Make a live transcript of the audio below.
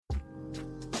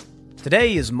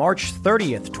Today is March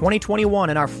 30th,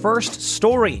 2021, and our first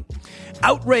story.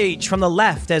 Outrage from the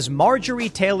left as Marjorie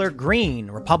Taylor Greene,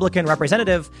 Republican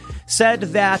representative, said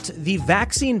that the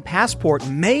vaccine passport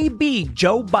may be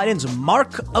Joe Biden's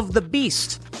mark of the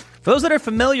beast. For those that are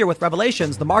familiar with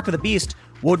Revelations, the mark of the beast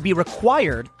would be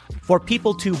required for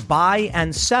people to buy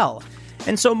and sell.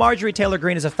 And so Marjorie Taylor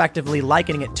Greene is effectively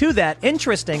likening it to that.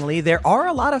 Interestingly, there are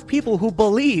a lot of people who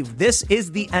believe this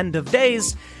is the end of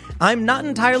days. I'm not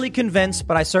entirely convinced,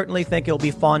 but I certainly think it'll be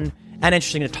fun and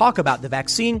interesting to talk about the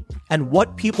vaccine and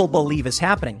what people believe is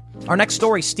happening. Our next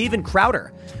story, Steven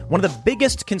Crowder, one of the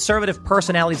biggest conservative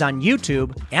personalities on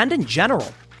YouTube and in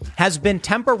general, has been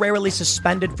temporarily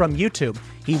suspended from YouTube.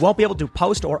 He won't be able to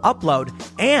post or upload,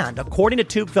 and according to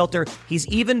TubeFilter, he's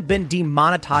even been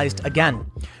demonetized again.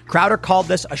 Crowder called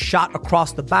this a shot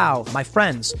across the bow. My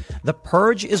friends, the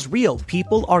purge is real.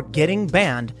 People are getting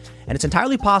banned, and it's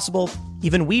entirely possible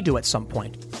even we do at some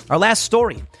point. Our last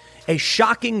story, a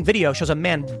shocking video shows a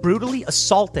man brutally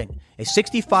assaulting a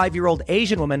 65-year-old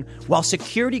Asian woman while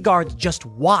security guards just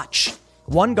watch.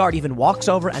 One guard even walks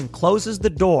over and closes the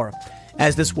door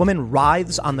as this woman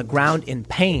writhes on the ground in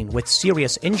pain with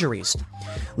serious injuries,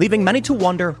 leaving many to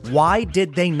wonder, why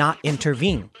did they not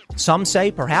intervene? Some say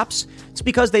perhaps it's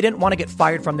because they didn't want to get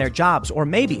fired from their jobs, or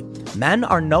maybe men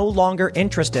are no longer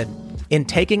interested in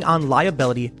taking on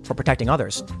liability for protecting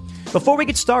others. Before we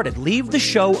get started, leave the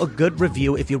show a good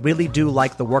review if you really do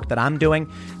like the work that I'm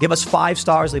doing. Give us 5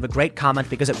 stars, leave a great comment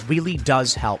because it really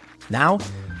does help. Now,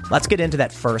 let's get into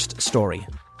that first story.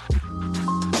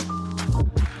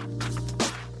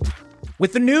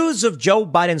 With the news of Joe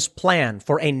Biden's plan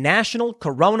for a national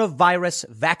coronavirus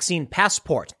vaccine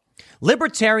passport,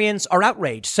 libertarians are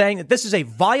outraged, saying that this is a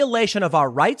violation of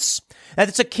our rights, that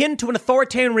it's akin to an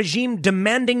authoritarian regime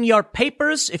demanding your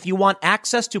papers if you want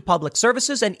access to public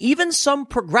services, and even some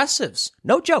progressives,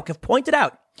 no joke, have pointed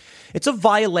out it's a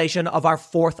violation of our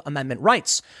Fourth Amendment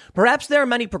rights. Perhaps there are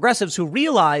many progressives who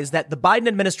realize that the Biden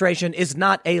administration is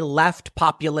not a left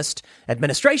populist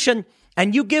administration,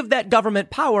 and you give that government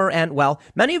power, and, well,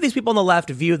 many of these people on the left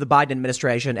view the Biden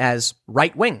administration as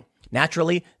right-wing.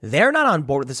 Naturally, they're not on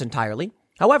board with this entirely.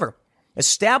 However,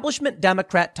 establishment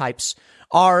Democrat types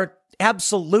are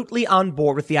absolutely on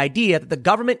board with the idea that the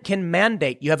government can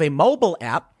mandate you have a mobile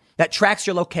app that tracks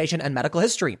your location and medical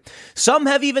history. Some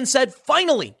have even said,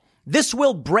 finally, this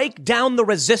will break down the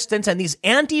resistance and these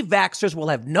anti-vaxxers will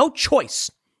have no choice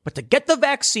but to get the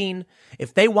vaccine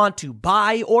if they want to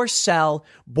buy or sell,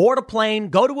 board a plane,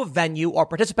 go to a venue, or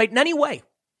participate in any way.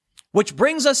 Which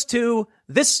brings us to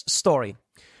this story.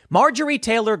 Marjorie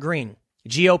Taylor Greene,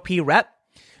 GOP rep.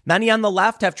 Many on the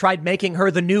left have tried making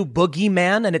her the new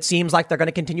boogeyman, and it seems like they're going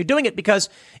to continue doing it because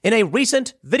in a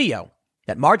recent video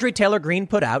that Marjorie Taylor Greene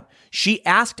put out, she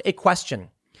asked a question.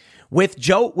 With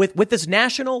this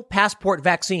national passport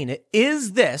vaccine,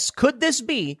 could this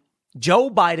be Joe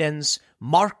Biden's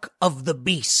mark of the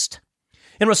beast?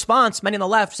 In response, many on the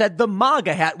left said the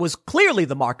MAGA hat was clearly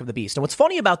the mark of the beast. And what's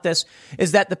funny about this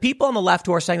is that the people on the left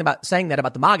who are saying that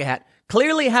about the MAGA hat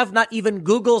clearly have not even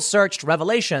Google searched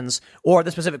Revelations or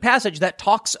the specific passage that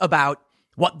talks about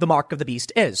what the mark of the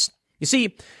beast is. You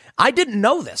see, I didn't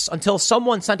know this until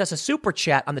someone sent us a super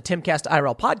chat on the Timcast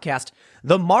IRL podcast.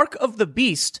 The mark of the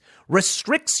beast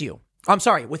restricts you.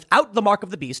 Without the mark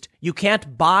of the beast, you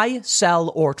can't buy,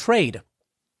 sell, or trade,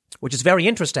 which is very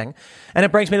interesting. And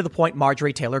it brings me to the point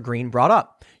Marjorie Taylor Greene brought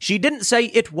up. She didn't say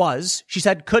it was. She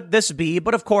said, could this be?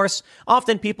 But of course,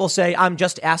 often people say, I'm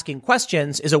just asking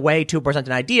questions is a way to present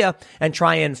an idea and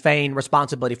try and feign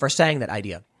responsibility for saying that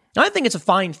idea. Now, I think it's a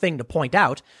fine thing to point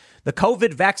out. The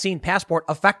COVID vaccine passport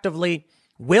effectively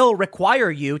will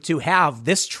require you to have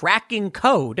this tracking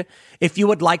code if you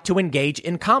would like to engage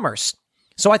in commerce.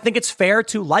 So I think it's fair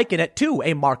to liken it to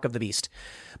a mark of the beast.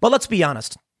 But let's be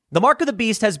honest. The mark of the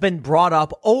beast has been brought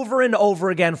up over and over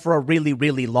again for a really,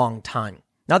 really long time.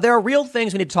 Now, there are real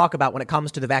things we need to talk about when it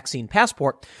comes to the vaccine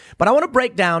passport, but I want to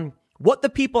break down what the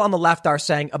people on the left are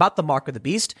saying about the mark of the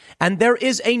beast. And there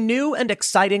is a new and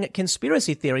exciting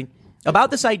conspiracy theory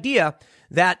about this idea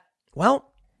that,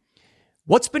 well,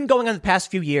 what's been going on the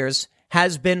past few years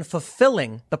has been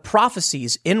fulfilling the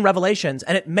prophecies in Revelations,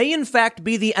 and it may in fact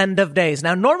be the end of days.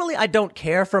 Now, normally I don't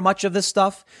care for much of this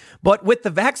stuff, but with the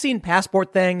vaccine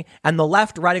passport thing and the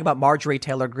left writing about Marjorie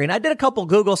Taylor Greene, I did a couple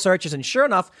Google searches, and sure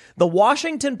enough, the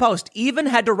Washington Post even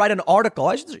had to write an article.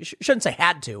 I shouldn't say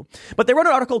had to, but they wrote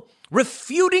an article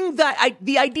refuting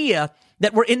the idea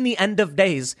that we're in the end of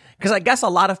days, because I guess a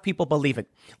lot of people believe it.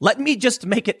 Let me just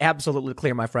make it absolutely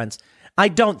clear, my friends. I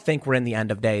don't think we're in the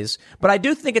end of days, but I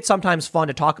do think it's sometimes fun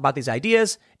to talk about these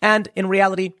ideas and, in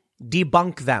reality,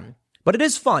 debunk them. But it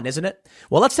is fun, isn't it?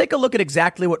 Well, let's take a look at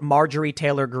exactly what Marjorie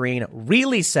Taylor Greene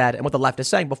really said and what the left is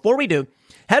saying. Before we do,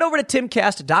 head over to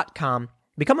timcast.com,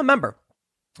 become a member.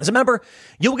 As a member,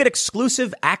 you'll get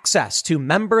exclusive access to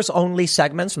members-only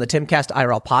segments from the Timcast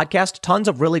IRL podcast, tons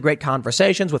of really great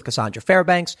conversations with Cassandra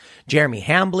Fairbanks, Jeremy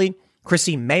Hambley,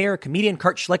 Chrissy Mayer, comedian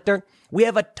Kurt Schlichter. We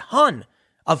have a ton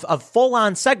of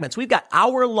full-on segments. We've got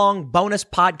hour-long bonus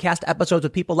podcast episodes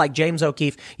with people like James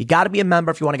O'Keefe. You got to be a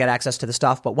member if you want to get access to the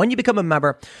stuff. But when you become a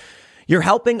member, you're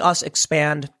helping us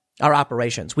expand our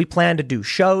operations. We plan to do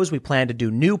shows. We plan to do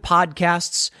new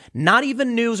podcasts, not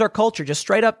even news or culture, just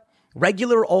straight up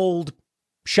regular old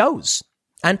shows,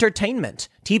 entertainment,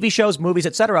 TV shows, movies,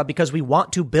 etc., because we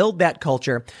want to build that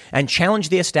culture and challenge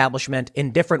the establishment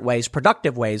in different ways,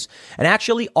 productive ways, and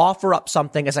actually offer up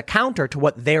something as a counter to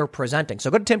what they're presenting. So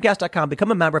go to timcast.com,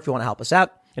 become a member if you want to help us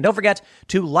out. And don't forget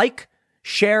to like,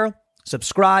 share,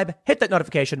 subscribe, hit that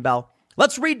notification bell.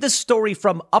 Let's read this story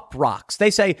from Uproxx.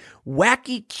 They say,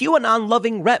 wacky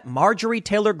QAnon-loving rep Marjorie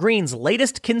Taylor Greene's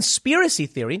latest conspiracy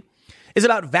theory is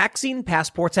about vaccine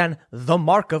passports and the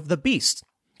mark of the beast.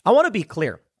 I want to be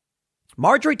clear.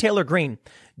 Marjorie Taylor Greene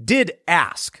did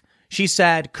ask. She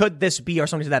said, could this be or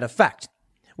something to that effect?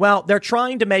 Well, they're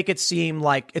trying to make it seem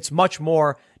like it's much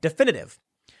more definitive.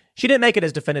 She didn't make it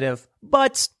as definitive,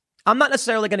 but I'm not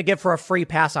necessarily going to give her a free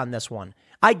pass on this one.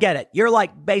 I get it. You're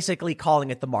like basically calling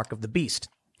it the mark of the beast.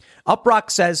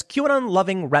 Uproxx says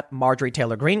QAnon-loving rep Marjorie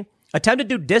Taylor Greene attempted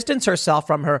to distance herself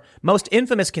from her most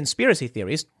infamous conspiracy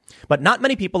theories, but not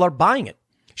many people are buying it.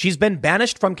 She's been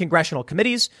banished from congressional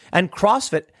committees, and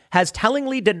CrossFit has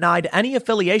tellingly denied any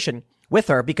affiliation with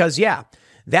her because, yeah,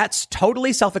 that's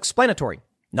totally self-explanatory.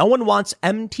 No one wants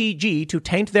MTG to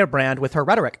taint their brand with her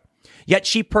rhetoric. Yet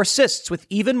she persists with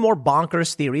even more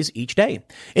bonkers theories each day,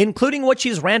 including what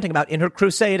she's ranting about in her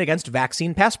crusade against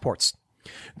vaccine passports.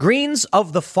 Greene's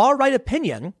of the far-right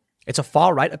opinion. It's a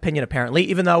far-right opinion, apparently,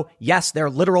 even though, yes, they're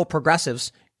literal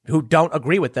progressives who don't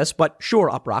agree with this, but sure,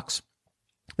 Uproxx,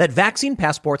 that vaccine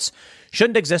passports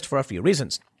shouldn't exist for a few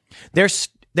reasons.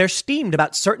 They're steamed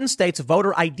about certain states'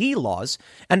 voter ID laws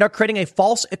and are creating a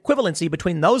false equivalency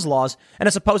between those laws and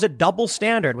a supposed double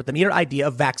standard with the mere idea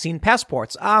of vaccine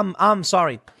passports. I'm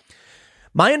sorry.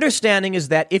 My understanding is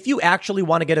that if you actually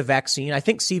want to get a vaccine, I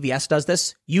think CVS does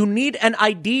this, you need an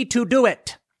ID to do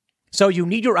it. So you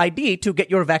need your ID to get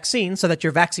your vaccine so that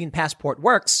your vaccine passport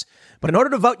works. But in order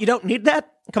to vote, you don't need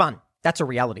that? Come on, that's a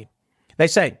reality. They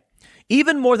say,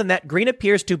 even more than that, Greene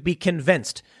appears to be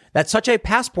convinced that such a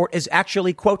passport is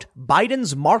actually, quote,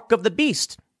 Biden's mark of the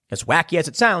beast. As wacky as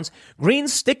it sounds,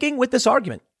 Greene's sticking with this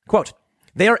argument. Quote,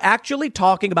 they are actually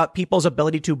talking about people's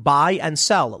ability to buy and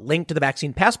sell linked to the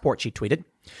vaccine passport, she tweeted.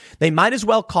 They might as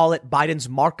well call it Biden's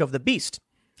mark of the beast.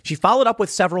 She followed up with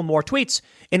several more tweets,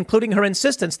 including her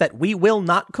insistence that we will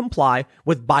not comply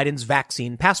with Biden's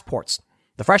vaccine passports.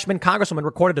 The freshman congresswoman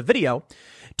recorded a video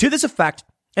to this effect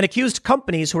and accused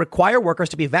companies who require workers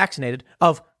to be vaccinated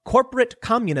of corporate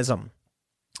communism.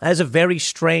 That is a very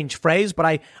strange phrase,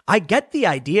 but I get the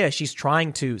idea she's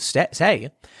trying to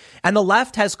say. And the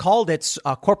left has called it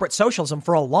corporate socialism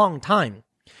for a long time.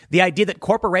 The idea that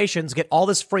corporations get all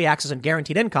this free access and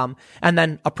guaranteed income and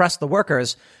then oppress the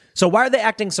workers. So why are they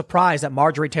acting surprised that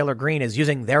Marjorie Taylor Greene is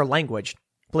using their language?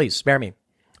 Please spare me.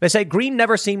 They say Greene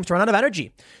never seems to run out of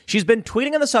energy. She's been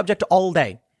tweeting on the subject all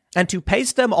day. And to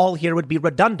paste them all here would be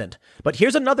redundant. But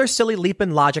here's another silly leap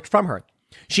in logic from her.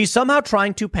 She's somehow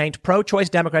trying to paint pro-choice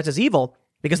Democrats as evil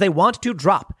because they want to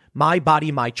drop my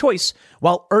body, my choice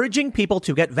while urging people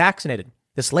to get vaccinated.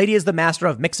 This lady is the master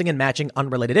of mixing and matching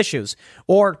unrelated issues.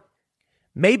 Or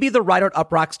maybe the writer at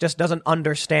Uproxx just doesn't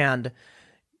understand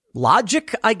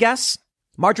logic, I guess.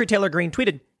 Marjorie Taylor Greene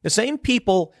tweeted, the same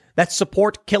people that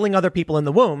support killing other people in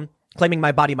the womb, claiming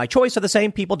my body, my choice, are the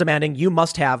same people demanding you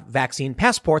must have vaccine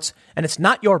passports, and it's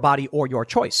not your body or your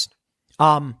choice.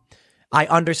 I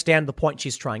understand the point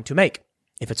she's trying to make.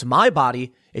 If it's my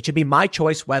body, it should be my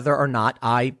choice whether or not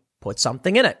I put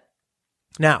something in it.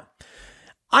 Now,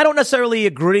 I don't necessarily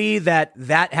agree that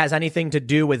that has anything to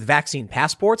do with vaccine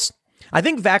passports. I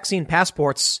think vaccine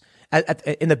passports,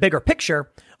 in the bigger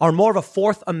picture, are more of a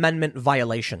Fourth Amendment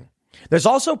violation. There's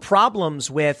also problems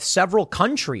with several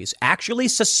countries actually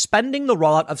suspending the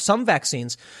rollout of some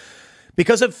vaccines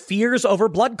because of fears over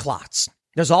blood clots.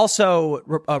 There's also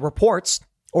reports,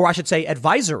 or I should say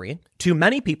advisory, to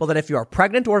many people that if you are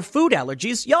pregnant or food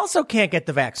allergies, you also can't get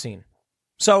the vaccine.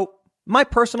 So my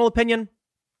personal opinion,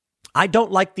 I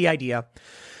don't like the idea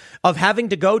of having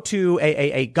to go to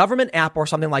a government app or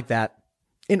something like that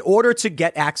in order to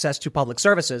get access to public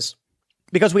services,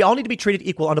 because we all need to be treated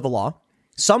equal under the law.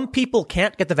 Some people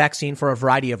can't get the vaccine for a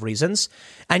variety of reasons,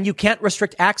 and you can't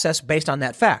restrict access based on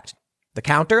that fact. The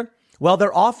counter? Well,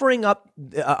 they're offering up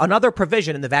another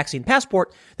provision in the vaccine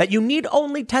passport that you need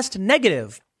only test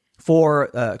negative for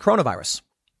coronavirus.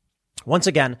 Once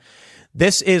again,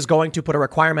 this is going to put a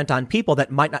requirement on people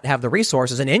that might not have the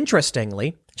resources. And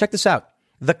interestingly, check this out.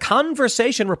 The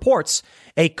Conversation reports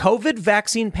a COVID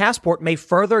vaccine passport may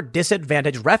further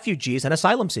disadvantage refugees and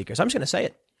asylum seekers. I'm just going to say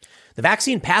it. The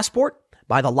vaccine passport,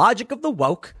 by the logic of the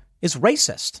woke, is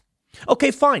racist.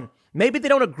 Okay, fine. Maybe they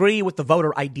don't agree with the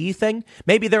voter ID thing.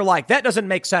 Maybe they're like, that doesn't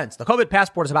make sense. The COVID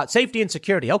passport is about safety and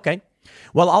security. Okay.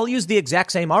 Well, I'll use the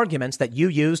exact same arguments that you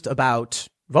used about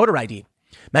voter ID.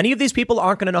 Many of these people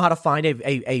aren't going to know how to find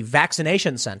a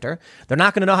vaccination center. They're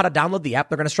not going to know how to download the app.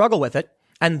 They're going to struggle with it.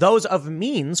 And those of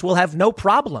means will have no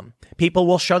problem. People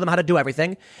will show them how to do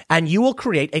everything, and you will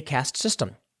create a caste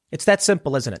system. It's that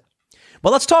simple, isn't it?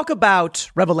 Well, let's talk about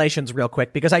Revelations real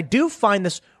quick, because I do find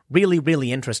this really,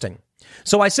 really interesting.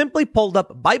 So I simply pulled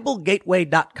up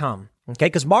BibleGateway.com, okay,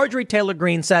 because Marjorie Taylor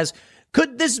Greene says,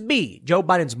 could this be Joe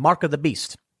Biden's mark of the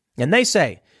beast? And they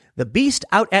say, the beast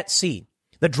out at sea.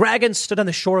 The dragon stood on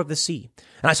the shore of the sea,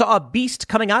 and I saw a beast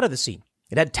coming out of the sea.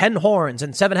 It had 10 horns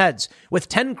and 7 heads, with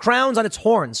 10 crowns on its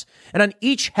horns, and on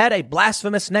each head a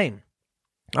blasphemous name.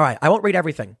 All right, I won't read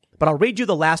everything, but I'll read you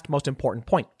the last most important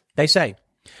point. They say,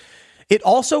 it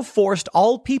also forced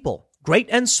all people, great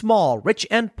and small, rich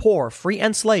and poor, free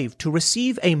and slave, to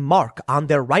receive a mark on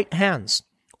their right hands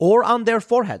or on their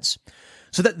foreheads,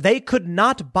 so that they could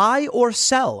not buy or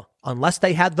sell unless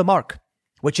they had the mark,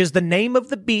 which is the name of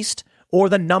the beast or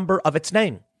the number of its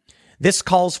name. This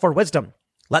calls for wisdom.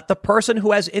 Let the person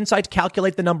who has insight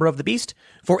calculate the number of the beast,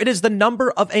 for it is the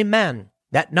number of a man.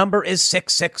 That number is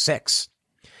 666.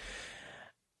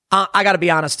 I got to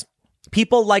be honest.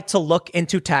 People like to look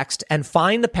into text and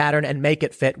find the pattern and make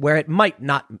it fit where it might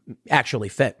not actually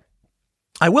fit.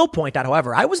 I will point out,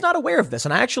 however, I was not aware of this.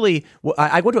 And I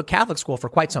went to a Catholic school for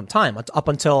quite some time. Up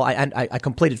until I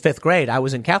completed 5th grade, I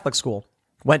was in Catholic school,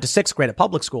 went to 6th grade at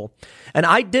public school. And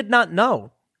I did not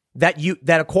know that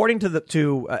according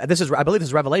to I believe this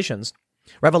is Revelation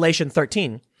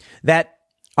 13,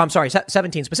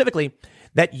 17 specifically,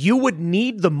 that you would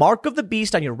need the mark of the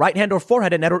beast on your right hand or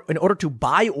forehead in order to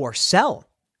buy or sell.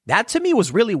 That to me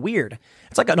was really weird.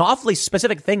 It's like an awfully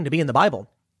specific thing to be in the Bible.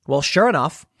 Well, sure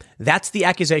enough, that's the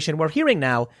accusation we're hearing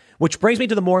now, which brings me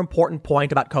to the more important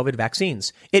point about COVID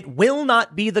vaccines. It will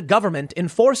not be the government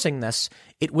enforcing this.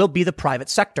 It will be the private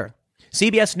sector.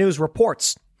 CBS News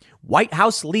reports White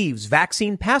House leaves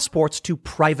vaccine passports to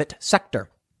private sector.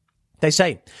 They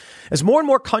say, as more and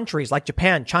more countries like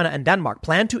Japan, China, and Denmark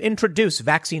plan to introduce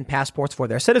vaccine passports for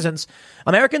their citizens,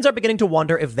 Americans are beginning to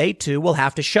wonder if they too will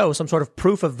have to show some sort of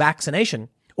proof of vaccination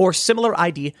or similar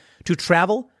ID to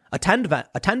travel, attend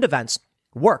events,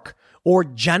 work, or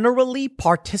generally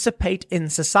participate in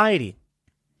society.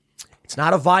 It's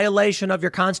not a violation of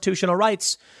your constitutional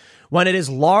rights when it is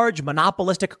large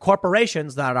monopolistic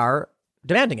corporations that are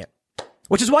demanding it.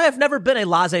 Which is why I've never been a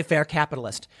laissez-faire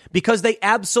capitalist, because they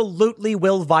absolutely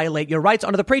will violate your rights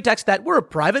under the pretext that we're a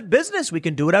private business. We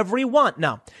can do whatever we want.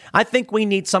 No, I think we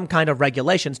need some kind of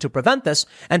regulations to prevent this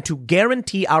and to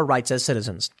guarantee our rights as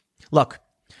citizens. Look,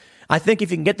 I think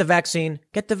if you can get the vaccine,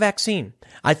 get the vaccine.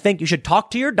 I think you should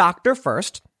talk to your doctor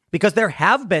first, because there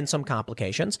have been some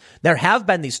complications. There have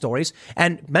been these stories,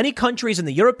 and many countries in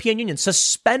the European Union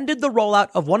suspended the rollout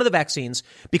of one of the vaccines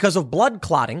because of blood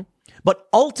clotting, but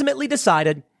ultimately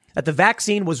decided that the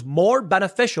vaccine was more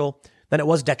beneficial than it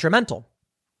was detrimental.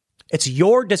 It's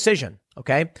your decision,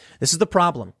 okay? This is the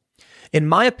problem. In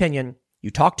my opinion,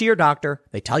 you talk to your doctor,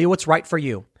 they tell you what's right for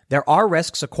you. There are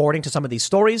risks according to some of these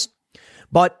stories,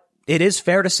 but it is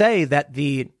fair to say that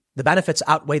the benefits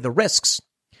outweigh the risks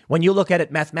when you look at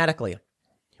it mathematically.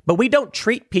 But we don't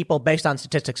treat people based on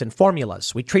statistics and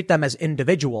formulas. We treat them as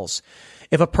individuals.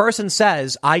 If a person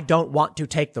says, I don't want to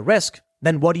take the risk,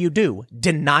 then what do?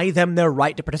 Deny them their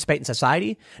right to participate in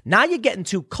society? Now you're getting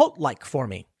too cult-like for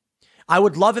me. I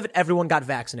would love if everyone got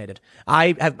vaccinated.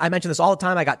 I mention this all the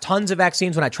time. I got tons of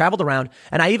vaccines when I traveled around,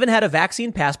 and I even had a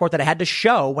vaccine passport that I had to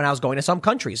show when I was going to some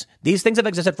countries. These things have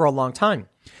existed for a long time.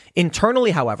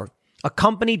 Internally, however, a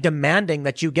company demanding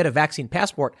that you get a vaccine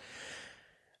passport,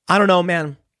 I don't know,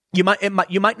 man. You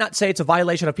might not say it's a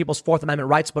violation of people's Fourth Amendment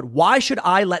rights, but why should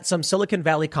I let some Silicon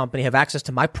Valley company have access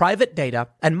to my private data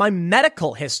and my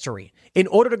medical history in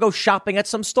order to go shopping at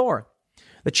some store?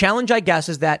 The challenge, I guess,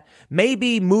 is that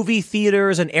maybe movie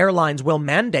theaters and airlines will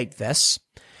mandate this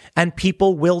and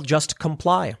people will just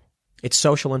comply. It's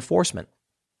social enforcement.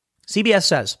 CBS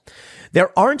says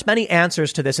there aren't many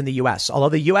answers to this in the U.S. Although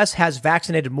the U.S. has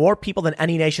vaccinated more people than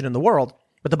any nation in the world,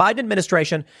 But the Biden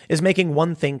administration is making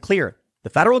one thing clear. The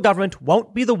federal government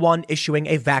won't be the one issuing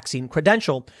a vaccine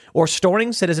credential or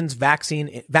storing citizens'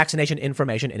 vaccination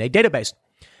information in a database.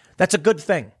 That's a good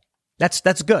thing.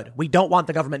 That's good. We don't want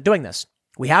the government doing this.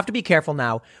 We have to be careful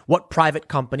now what private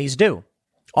companies do.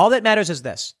 All that matters is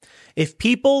this. If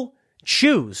people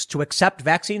choose to accept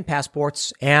vaccine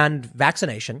passports and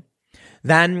vaccination,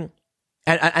 then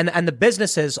and the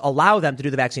businesses allow them to do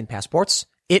the vaccine passports,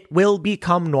 it will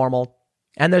become normal.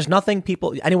 And there's nothing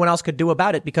anyone else could do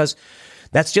about it, because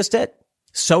that's just it.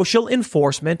 Social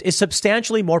enforcement is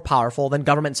substantially more powerful than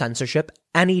government censorship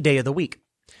any day of the week.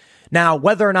 Now,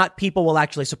 whether or not people will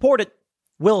actually support it,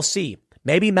 we'll see.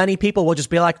 Maybe many people will just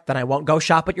be like, then I won't go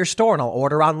shop at your store and I'll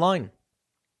order online.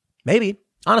 Maybe.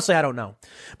 Honestly, I don't know.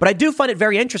 But I do find it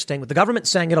very interesting with the government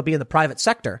saying it'll be in the private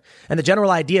sector and the general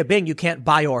idea being you can't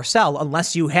buy or sell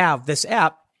unless you have this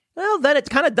app. Well, then it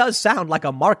kind of does sound like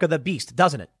a mark of the beast,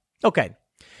 doesn't it? Okay.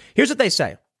 Here's what they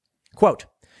say. Quote,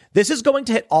 "This is going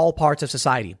to hit all parts of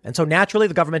society, and so naturally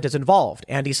the government is involved,"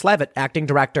 Andy Slavitt, acting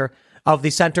director of the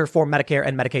Center for Medicare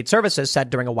and Medicaid Services, said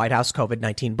during a White House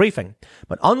COVID-19 briefing.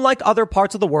 But unlike other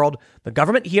parts of the world, the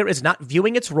government here is not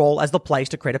viewing its role as the place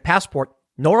to create a passport,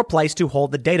 nor a place to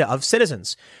hold the data of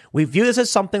citizens. We view this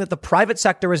as something that the private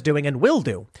sector is doing and will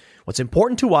do. What's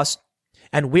important to us,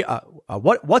 and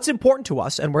what's important to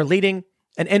us, and we're leading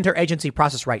an interagency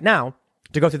process right now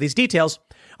to go through these details,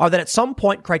 are that at some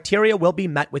point criteria will be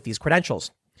met with these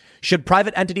credentials. Should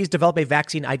private entities develop a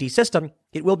vaccine ID system,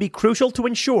 it will be crucial to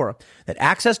ensure that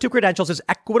access to credentials is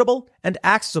equitable and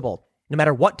accessible, no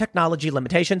matter what technology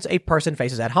limitations a person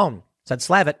faces at home, said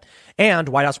Slavitt and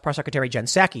White House Press Secretary Jen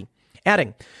Psaki,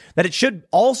 adding that it should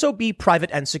also be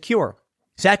private and secure.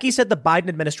 Psaki said the Biden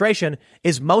administration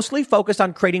is mostly focused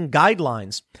on creating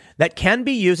guidelines that can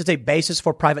be used as a basis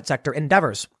for private sector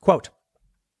endeavors. Quote,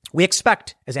 "We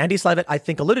expect, as Andy Slavitt, I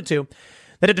think, alluded to,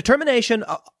 that a determination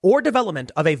or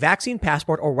development of a vaccine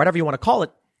passport, or whatever you want to call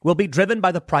it, will be driven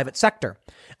by the private sector.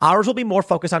 Ours will be more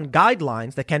focused on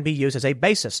guidelines that can be used as a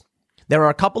basis. There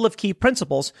are a couple of key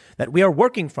principles that we are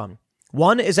working from.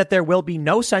 One is that there will be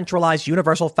no centralized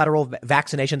universal federal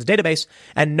vaccinations database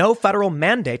and no federal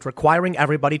mandate requiring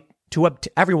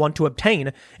everyone to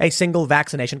obtain a single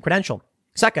vaccination credential.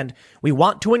 Second, we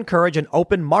want to encourage an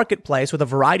open marketplace with a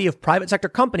variety of private sector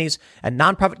companies and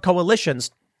nonprofit coalitions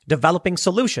developing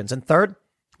solutions. And third,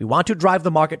 we want to drive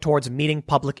the market towards meeting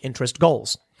public interest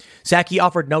goals." Psaki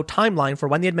offered no timeline for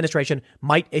when the administration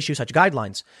might issue such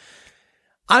guidelines.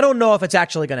 I don't know if it's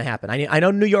actually going to happen. I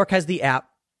know New York has the app,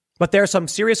 but there are some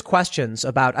serious questions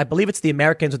about, I believe it's the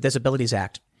Americans with Disabilities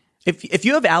Act. If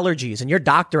you have allergies and your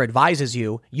doctor advises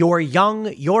you, you're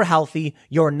young, you're healthy,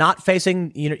 you're not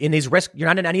facing, you're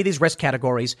not in any of these risk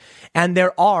categories, and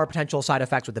there are potential side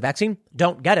effects with the vaccine,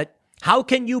 don't get it. How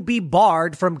can you be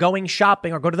barred from going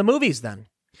shopping or go to the movies then?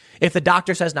 If the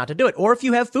doctor says not to do it, or if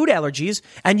you have food allergies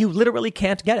and you literally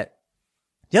can't get it.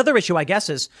 The other issue, I guess,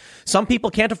 is some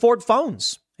people can't afford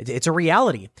phones. It's a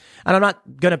reality. And I'm not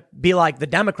going to be like the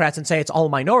Democrats and say it's all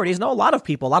minorities. No, a lot of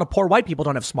poor white people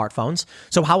don't have smartphones.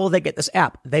 So how will they get this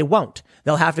app? They won't.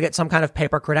 They'll have to get some kind of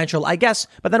paper credential, I guess.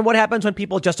 But then what happens when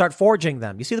people just start forging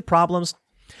them? You see the problems?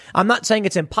 I'm not saying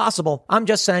it's impossible. I'm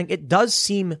just saying it does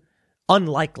seem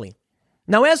unlikely.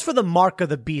 Now, as for the mark of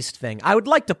the beast thing, I would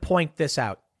like to point this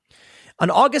out.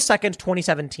 On August 2nd,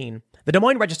 2017, the Des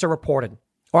Moines Register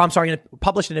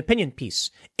published an opinion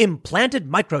piece. Implanted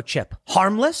microchip,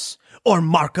 harmless or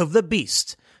mark of the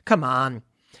beast? Come on.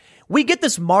 We get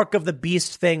this mark of the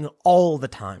beast thing all the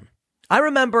time. I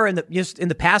remember in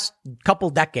the past couple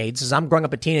decades, as I'm growing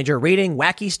up a teenager, reading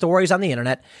wacky stories on the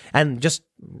internet and just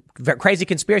crazy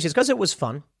conspiracies because it was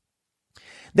fun.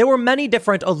 There were many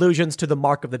different allusions to the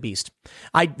mark of the beast.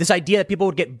 This idea that people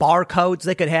would get barcodes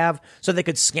they could have so they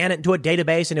could scan it into a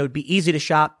database and it would be easy to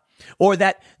shop. Or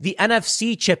that the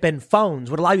NFC chip in phones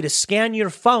would allow you to scan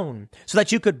your phone so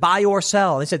that you could buy or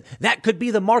sell. They said that could be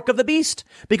the mark of the beast,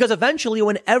 because eventually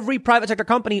when every private sector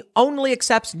company only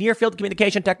accepts near field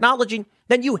communication technology,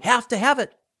 then you have to have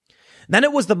it. Then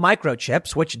it was the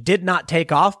microchips, which did not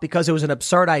take off because it was an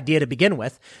absurd idea to begin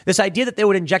with. This idea that they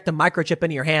would inject a microchip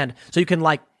into your hand so you can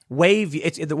wave.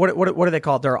 What are they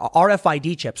called? They're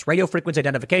RFID chips, radio frequency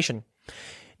identification.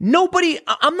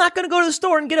 I'm not going to go to the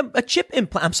store and get a chip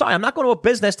implant. I'm sorry, I'm not going to a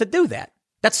business to do that.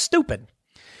 That's stupid.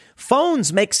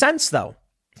 Phones make sense, though.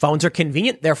 Phones are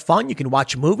convenient. They're fun. You can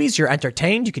watch movies. You're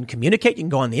entertained. You can communicate. You can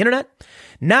go on the internet.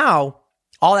 Now,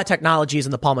 all that technology is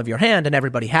in the palm of your hand and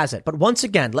everybody has it. But once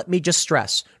again, let me just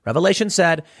stress, Revelation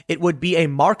said it would be a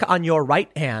mark on your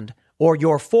right hand or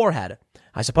your forehead.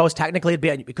 I suppose technically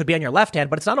it could be on your left hand,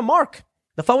 but it's not a mark.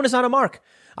 The phone is not a mark.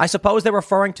 I suppose they're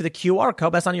referring to the QR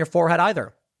code. That's not on your forehead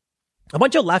either. A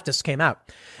bunch of leftists came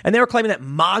out and they were claiming that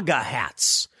MAGA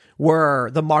hats were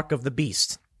the mark of the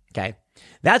beast. Okay.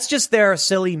 That's just their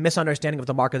silly misunderstanding of what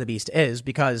the mark of the beast is,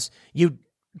 because you,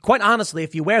 quite honestly,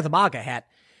 if you wear the MAGA hat,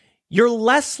 you're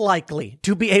less likely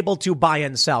to be able to buy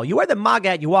and sell. You wear the MAGA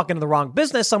hat, you walk into the wrong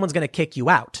business, someone's going to kick you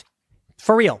out.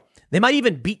 For real. They might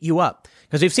even beat you up,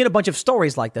 because we've seen a bunch of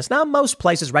stories like this. Now, most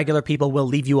places, regular people will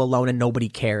leave you alone and nobody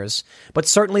cares. But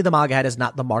certainly the MAGA hat is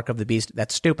not the mark of the beast.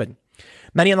 That's stupid.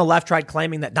 Many on the left tried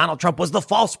claiming that Donald Trump was the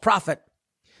false prophet.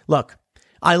 Look,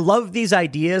 I love these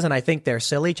ideas and I think they're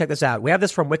silly. Check this out. We have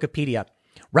this from Wikipedia.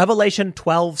 Revelation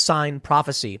 12 sign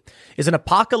prophecy is an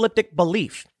apocalyptic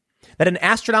belief that an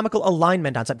astronomical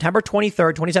alignment on September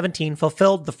 23rd, 2017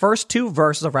 fulfilled the first two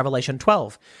verses of Revelation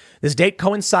 12. This date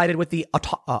coincided with the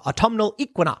autumnal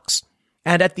equinox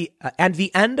and at the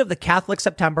end of the Catholic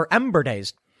September Ember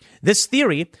Days. This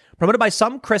theory, promoted by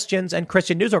some Christians and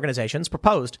Christian news organizations,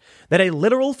 proposed that a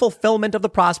literal fulfillment of the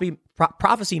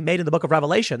prophecy made in the book of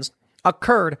Revelations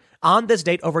occurred on this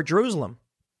date over Jerusalem.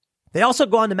 They also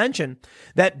go on to mention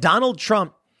that Donald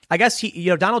Trump,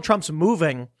 Donald Trump's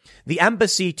moving the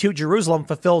embassy to Jerusalem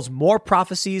fulfills more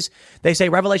prophecies. They say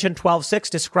Revelation 12:6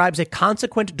 describes a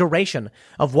consequent duration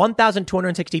of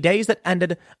 1,260 days that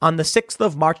ended on the 6th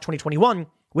of March, 2021,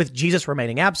 with Jesus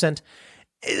remaining absent.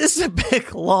 This is a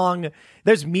big, long,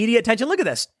 there's media attention. Look at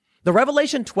this. The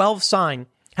Revelation 12 sign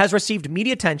has received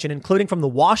media attention, including from the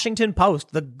Washington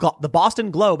Post, the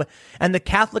Boston Globe, and the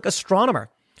Catholic Astronomer.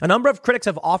 A number of critics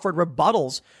have offered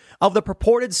rebuttals of the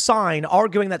purported sign,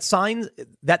 arguing that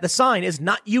the sign is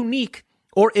not unique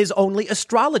or is only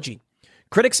astrology.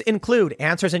 Critics include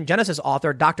Answers in Genesis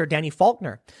author Dr. Danny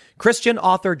Faulkner, Christian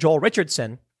author Joel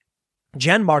Richardson,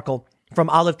 Jen Markle from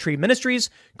Olive Tree Ministries,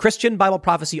 Christian Bible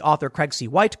prophecy author Craig C.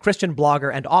 White, Christian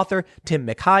blogger and author Tim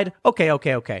McHyde.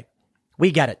 Okay.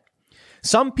 We get it.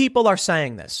 Some people are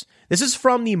saying this. This is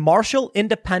from the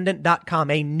MarshallIndependent.com,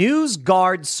 a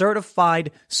NewsGuard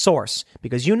certified source,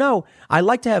 because I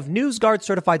like to have NewsGuard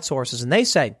certified sources, and they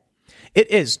say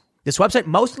this website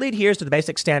mostly adheres to the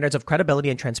basic standards of credibility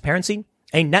and transparency,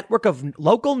 a network of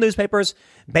local newspapers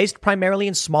based primarily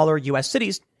in smaller U.S.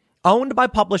 cities, owned by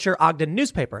publisher Ogden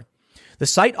Newspaper. The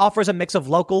site offers a mix of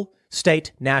local,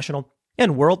 state, national,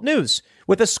 and world news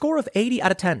with a score of 80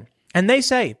 out of 10. And they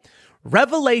say,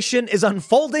 Revelation is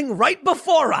unfolding right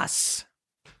before us.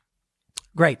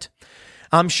 Great.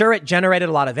 I'm sure it generated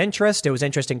a lot of interest. It was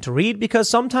interesting to read because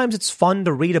sometimes it's fun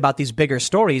to read about these bigger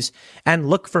stories and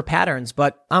look for patterns.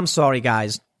 But I'm sorry,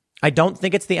 guys. I don't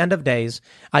think it's the end of days.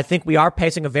 I think we are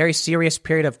facing a very serious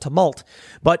period of tumult.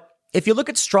 But if you look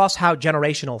at Strauss-Howe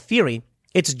generational theory,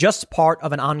 it's just part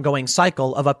of an ongoing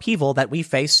cycle of upheaval that we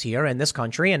face here in this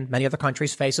country and many other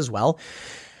countries face as well.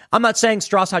 I'm not saying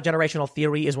Strauss-Howe generational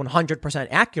theory is 100%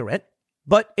 accurate,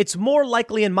 but it's more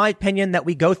likely, in my opinion, that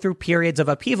we go through periods of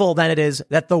upheaval than it is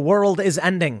that the world is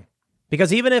ending.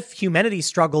 Because even if humanity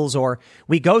struggles or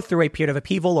we go through a period of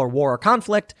upheaval or war or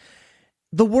conflict,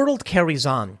 the world carries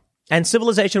on and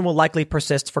civilization will likely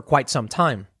persist for quite some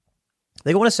time.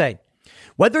 They want to say,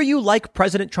 whether you like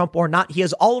President Trump or not, he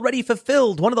has already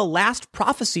fulfilled one of the last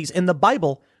prophecies in the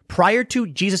Bible prior to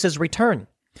Jesus' return.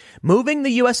 Moving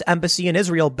the U.S. Embassy in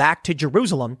Israel back to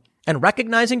Jerusalem and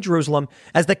recognizing Jerusalem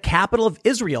as the capital of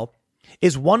Israel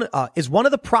is one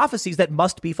of the prophecies that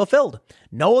must be fulfilled.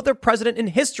 No other president in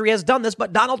history has done this,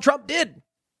 but Donald Trump did.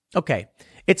 Okay,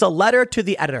 it's a letter to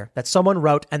the editor that someone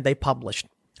wrote and they published.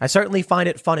 I certainly find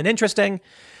it fun and interesting,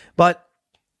 but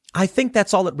I think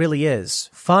that's all it really is.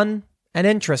 Fun and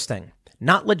interesting,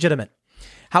 not legitimate.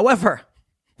 However,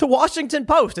 the Washington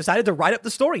Post decided to write up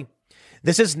the story.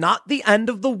 This is not the end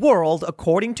of the world,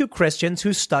 according to Christians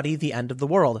who study the end of the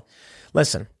world.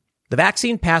 Listen, the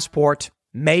vaccine passport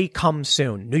may come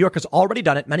soon. New York has already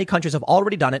done it. Many countries have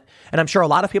already done it. And I'm sure a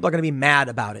lot of people are going to be mad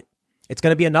about it. It's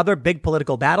going to be another big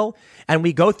political battle. And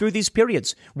we go through these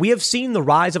periods. We have seen the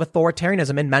rise of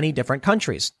authoritarianism in many different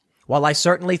countries. While I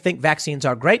certainly think vaccines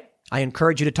are great, I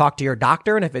encourage you to talk to your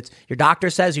doctor. And if it's your doctor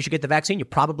says you should get the vaccine, you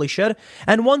probably should.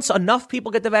 And once enough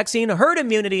people get the vaccine, herd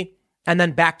immunity, and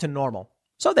then back to normal.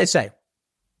 So they say.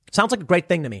 Sounds like a great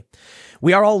thing to me.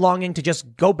 We are all longing to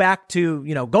just go back to,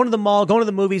 going to the mall, going to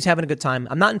the movies, having a good time.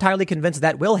 I'm not entirely convinced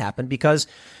that will happen because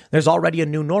there's already a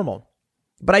new normal.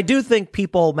 But I do think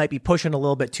people might be pushing a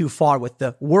little bit too far with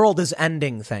the world is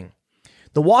ending thing.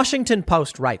 The Washington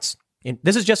Post writes,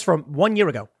 this is just from 1 year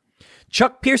ago,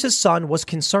 Chuck Pierce's son was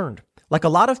concerned, like a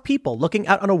lot of people looking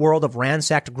out on a world of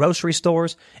ransacked grocery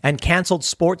stores and canceled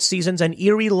sports seasons and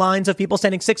eerie lines of people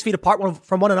standing 6 feet apart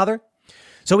from one another.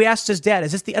 So he asked his dad,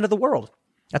 is this the end of the world?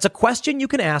 That's a question you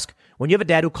can ask when you have a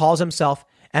dad who calls himself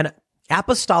an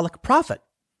apostolic prophet,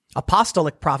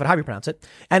 however you pronounce it,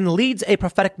 and leads a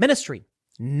prophetic ministry.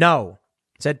 No,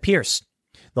 said Pierce.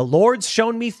 The Lord's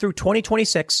shown me through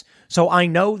 2026, so I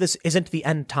know this isn't the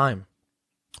end time.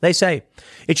 They say,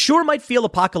 it sure might feel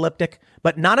apocalyptic,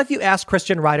 but not if you ask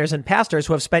Christian writers and pastors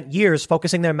who have spent years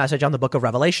focusing their message on the book of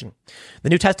Revelation, the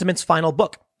New Testament's final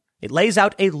book. It lays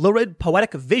out a lurid,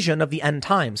 poetic vision of the end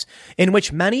times, in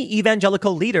which many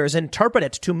evangelical leaders interpret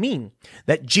it to mean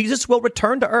that Jesus will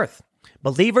return to earth,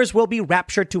 believers will be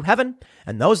raptured to heaven,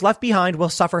 and those left behind will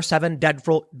suffer 7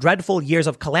 dreadful years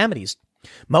of calamities.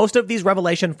 Most of these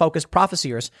Revelation-focused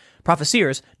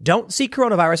prophecyers don't see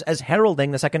coronavirus as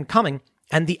heralding the second coming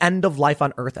and the end of life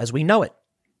on earth as we know it.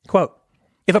 Quote,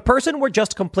 if a person were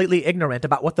just completely ignorant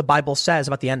about what the Bible says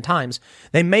about the end times,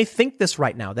 they may think this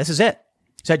right now. This is it,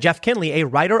 said Jeff Kinley, a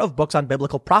writer of books on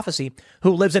biblical prophecy who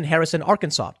lives in Harrison,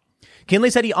 Arkansas. Kinley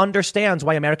said he understands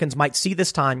why Americans might see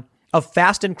this time of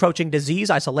fast encroaching disease,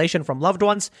 isolation from loved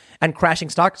ones, and crashing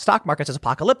stock markets as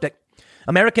apocalyptic.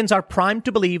 Americans are primed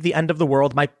to believe the end of the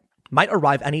world might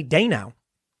arrive any day now.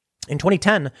 In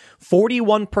 2010,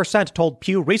 41% told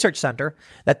Pew Research Center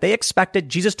that they expected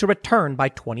Jesus to return by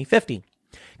 2050.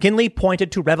 Kinley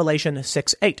pointed to Revelation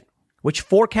 6:8, which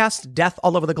forecasts death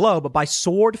all over the globe by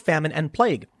sword, famine, and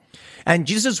plague. And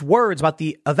Jesus' words about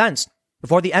the events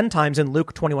before the end times in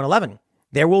Luke 21:11.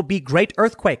 There will be great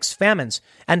earthquakes, famines,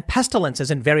 and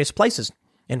pestilences in various places,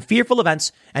 and fearful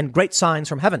events and great signs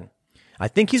from heaven. I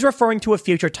think he's referring to a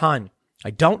future time. I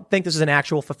don't think this is an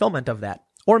actual fulfillment of that.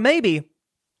 Or maybe,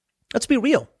 let's be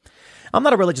real. I'm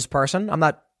not a religious person. I'm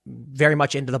not very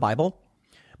much into the Bible.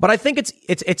 But I think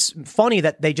it's funny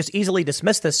that they just easily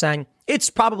dismiss this, saying it's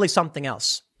probably something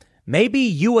else. Maybe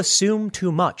you assume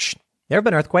too much. There have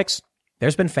been earthquakes.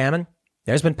 There's been famine.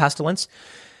 There's been pestilence.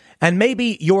 And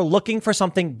maybe you're looking for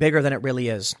something bigger than it really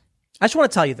is. I just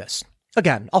want to tell you this.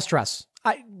 Again, I'll stress.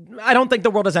 I don't think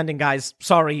the world is ending, guys.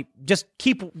 Sorry. Just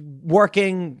keep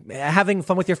working, having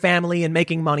fun with your family and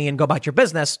making money and go about your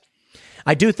business.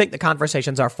 I do think the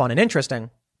conversations are fun and interesting.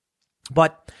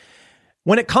 But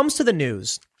when it comes to the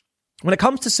news, when it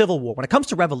comes to civil war, when it comes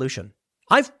to revolution,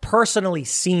 I've personally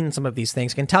seen some of these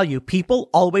things. I can tell you,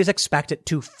 people always expect it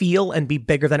to feel and be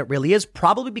bigger than it really is,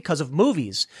 probably because of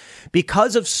movies,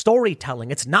 because of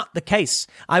storytelling. It's not the case.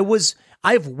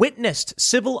 I've witnessed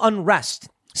civil unrest,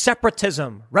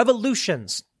 separatism,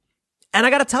 revolutions, and I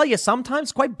got to tell you,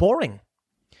 sometimes quite boring.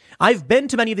 I've been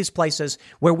to many of these places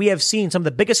where we have seen some of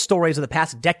the biggest stories of the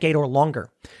past decade or longer.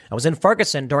 I was in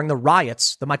Ferguson during the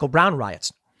riots, the Michael Brown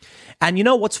riots. And you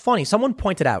know what's funny? Someone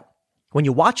pointed out, when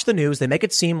you watch the news, they make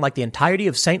it seem like the entirety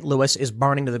of St. Louis is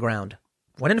burning to the ground,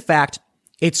 when in fact,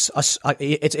 it's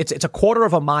a quarter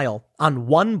of a mile on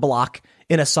one block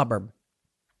in a suburb.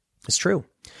 It's true.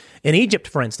 In Egypt,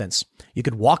 for instance, you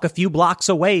could walk a few blocks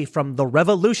away from the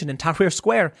revolution in Tahrir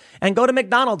Square and go to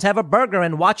McDonald's, have a burger,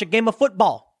 and watch a game of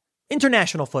football.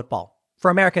 International football.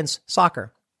 For Americans,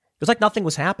 soccer. It was like nothing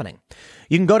was happening.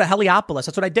 You can go to Heliopolis.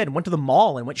 That's what I did. Went to the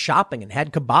mall and went shopping and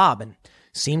had kebab and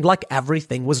seemed like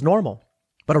everything was normal.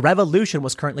 But a revolution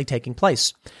was currently taking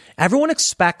place. Everyone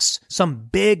expects some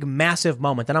big, massive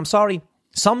moment. And I'm sorry,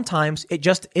 sometimes it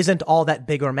just isn't all that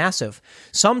big or massive.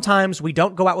 Sometimes we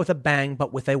don't go out with a bang,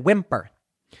 but with a whimper.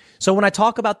 So when I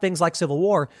talk about things like civil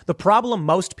war, the problem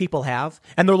most people have,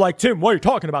 and they're like, Tim, why are you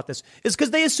talking about this? Is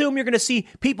because they assume you're going to see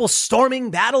people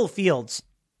storming battlefields.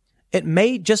 It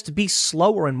may just be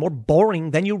slower and more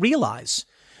boring than you realize.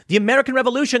 The American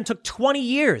Revolution took 20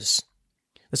 years.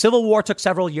 The Civil War took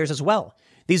several years as well.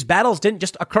 These battles didn't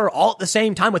just occur all at the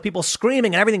same time with people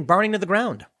screaming and everything burning to the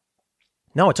ground.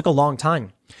 No, it took a long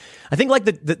time. I think like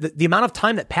the amount of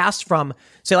time that passed from,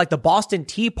 say, like the Boston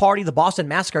Tea Party, the Boston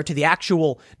Massacre to the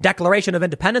actual Declaration of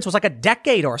Independence was like a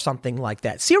decade or something like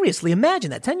that. Seriously,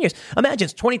 imagine that. 10 years. Imagine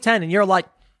it's 2010 and you're like,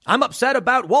 I'm upset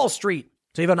about Wall Street.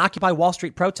 So you have an Occupy Wall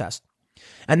Street protest.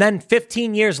 And then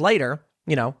 15 years later,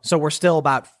 so we're still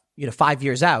about, 5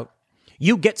 years out,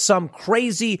 you get some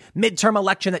crazy midterm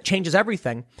election that changes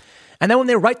everything. And then when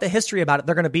they write the history about it,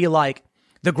 they're going to be like,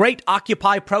 the great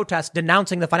Occupy protest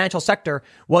denouncing the financial sector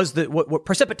was what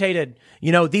precipitated,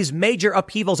 these major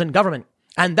upheavals in government.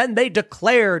 And then they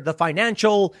declared the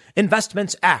Financial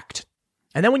Investments Act.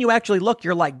 And then when you actually look,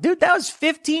 you're like, dude, that was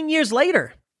 15 years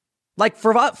later. Like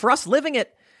for us living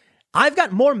it, I've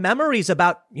got more memories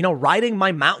about, riding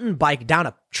my mountain bike down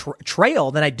a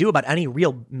trail than I do about any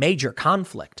real major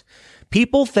conflict.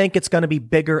 People think it's going to be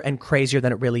bigger and crazier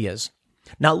than it really is.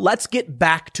 Now let's get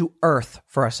back to Earth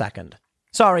for a second.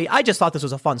 Sorry, I just thought this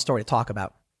was a fun story to talk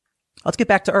about. Let's get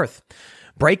back to Earth.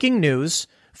 Breaking news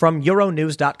from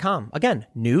Euronews.com. Again,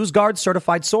 NewsGuard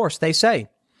certified source. They say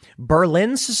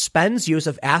Berlin suspends use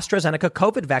of AstraZeneca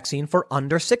COVID vaccine for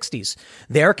under 60s.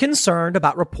 They're concerned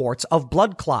about reports of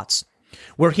blood clots.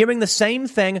 We're hearing the same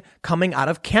thing coming out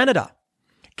of Canada.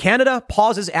 Canada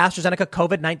pauses AstraZeneca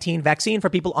COVID-19 vaccine for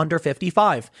people under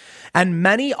 55. And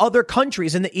many other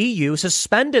countries in the EU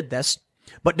suspended this,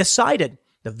 but decided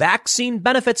the vaccine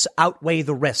benefits outweigh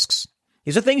the risks.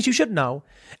 These are things you should know,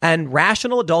 and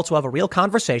rational adults will have a real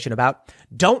conversation about.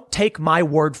 Don't take my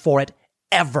word for it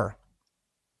ever.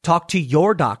 Talk to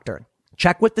your doctor.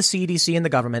 Check with the CDC and the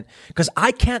government, because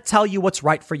I can't tell you what's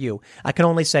right for you. I can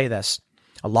only say this.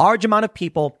 A large amount of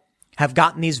people have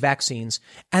gotten these vaccines,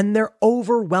 and they're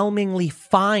overwhelmingly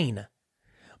fine.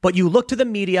 But you look to the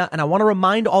media, and I want to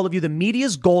remind all of you, the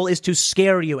media's goal is to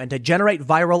scare you and to generate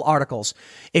viral articles.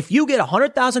 If you get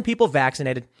 100,000 people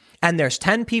vaccinated and there's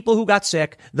 10 people who got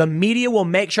sick, the media will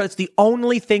make sure it's the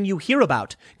only thing you hear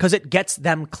about because it gets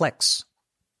them clicks.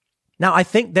 Now, I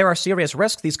think there are serious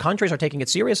risks. These countries are taking it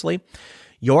seriously.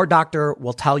 Your doctor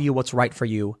will tell you what's right for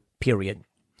you, period.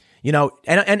 You know,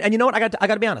 and you know what? I got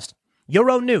to be honest.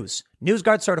 Euronews,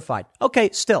 NewsGuard certified. Okay,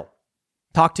 still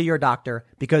talk to your doctor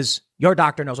because your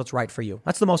doctor knows what's right for you.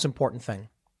 That's the most important thing.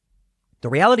 The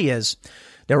reality is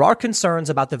there are concerns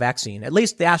about the vaccine, at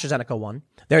least the AstraZeneca one.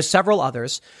 There's several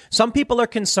others. Some people are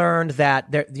concerned that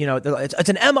it's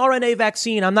an mRNA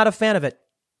vaccine. I'm not a fan of it.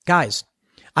 Guys,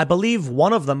 I believe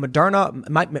one of them,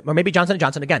 Moderna, or maybe Johnson &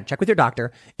 Johnson, again, check with your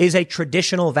doctor, is a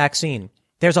traditional vaccine.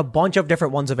 There's a bunch of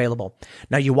different ones available.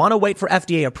 Now, you want to wait for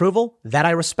FDA approval. That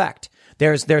I respect.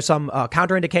 There's some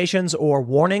counterindications or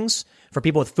warnings for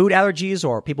people with food allergies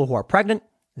or people who are pregnant.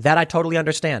 That I totally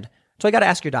understand. So I got to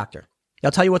ask your doctor. They'll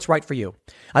tell you what's right for you.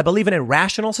 I believe in a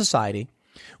rational society.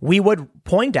 We would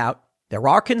point out there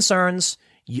are concerns.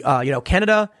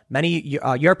 Canada, many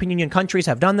European Union countries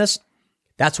have done this.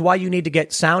 That's why you need to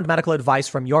get sound medical advice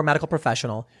from your medical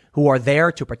professional who are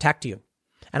there to protect you.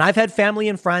 And I've had family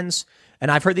and friends,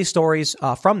 and I've heard these stories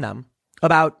from them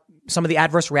about some of the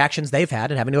adverse reactions they've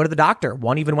had and having to go to the doctor.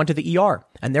 One even went to the ER,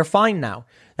 and they're fine now.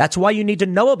 That's why you need to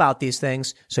know about these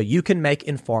things so you can make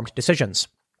informed decisions.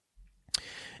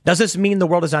 Does this mean the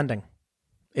world is ending?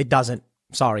 It doesn't.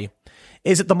 Sorry.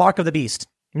 Is it the mark of the beast?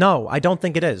 No, I don't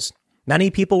think it is.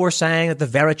 Many people were saying that the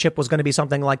Vera chip was going to be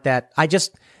something like that.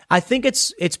 I think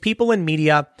it's people in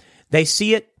media. They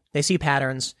see it, they see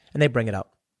patterns, and they bring it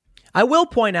up. I will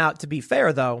point out, to be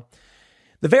fair, though,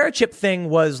 the Vera chip thing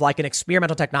was like an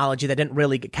experimental technology that didn't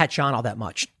really catch on all that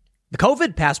much. The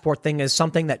COVID passport thing is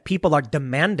something that people are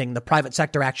demanding the private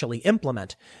sector actually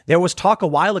implement. There was talk a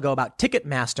while ago about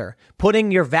Ticketmaster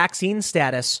putting your vaccine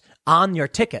status on your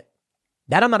ticket.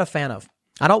 That I'm not a fan of.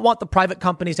 I don't want the private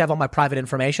companies to have all my private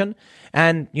information.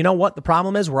 And you know what? The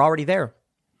problem is we're already there.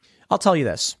 I'll tell you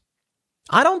this.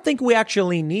 I don't think we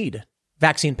actually need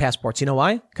vaccine passports. You know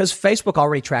why? Because Facebook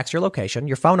already tracks your location.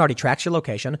 Your phone already tracks your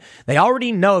location. They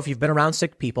already know if you've been around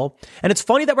sick people. And it's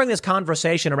funny that we're having this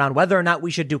conversation around whether or not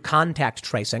we should do contact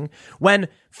tracing when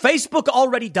Facebook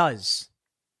already does.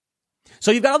 So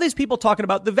you've got all these people talking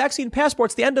about the vaccine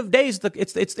passports, the end of days,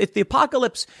 it's the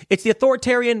apocalypse, it's the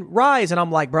authoritarian rise. And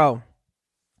I'm like, bro,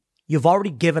 you've already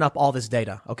given up all this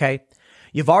data, okay?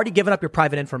 You've already given up your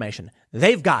private information.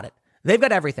 They've got it. They've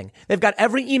got everything. They've got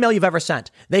every email you've ever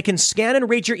sent. They can scan and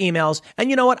read your emails.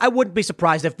 And you know what? I wouldn't be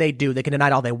surprised if they do. They can deny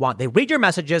it all they want. They read your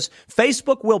messages.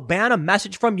 Facebook will ban a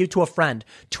message from you to a friend.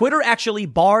 Twitter actually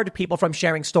barred people from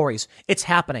sharing stories. It's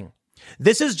happening.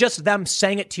 This is just them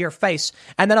saying it to your face.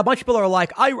 And then a bunch of people are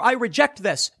like, I reject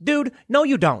this. Dude, no,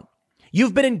 you don't.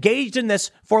 You've been engaged in this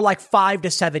for like 5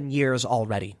 to 7 years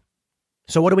already.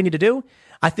 So what do we need to do?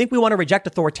 I think we want to reject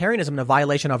authoritarianism and a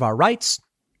violation of our rights.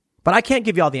 But I can't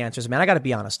give you all the answers, man. I got to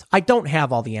be honest. I don't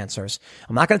have all the answers.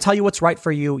 I'm not going to tell you what's right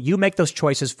for you. You make those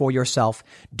choices for yourself.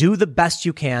 Do the best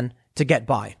you can to get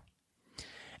by.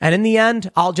 And in the end,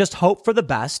 I'll just hope for the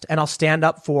best and I'll stand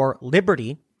up for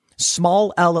liberty,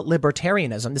 small L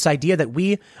libertarianism, this idea that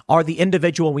we are the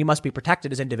individual, we must be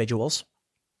protected as individuals.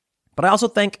 But I also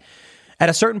think at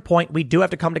a certain point, we do have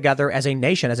to come together as a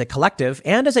nation, as a collective,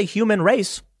 and as a human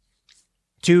race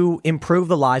to improve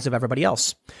the lives of everybody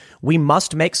else. We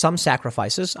must make some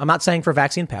sacrifices. I'm not saying for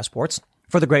vaccine passports,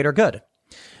 for the greater good.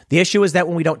 The issue is that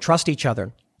when we don't trust each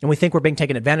other and we think we're being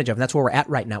taken advantage of, and that's where we're at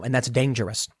right now, and that's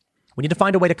dangerous. We need to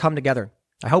find a way to come together.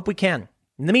 I hope we can.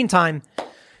 In the meantime,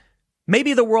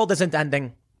 maybe the world isn't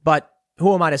ending, but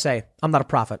who am I to say? I'm not a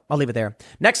prophet. I'll leave it there.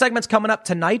 Next segment's coming up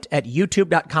tonight at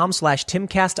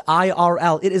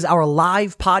youtube.com/TimCastIRL. It is our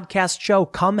live podcast show.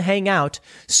 Come hang out.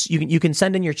 You can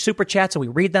send in your super chats and we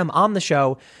read them on the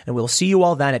show, and we'll see you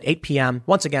all then at 8 p.m.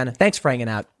 Once again, thanks for hanging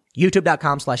out.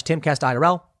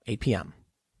 YouTube.com/TimCastIRL, 8 p.m.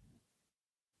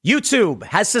 YouTube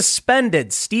has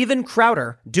suspended Steven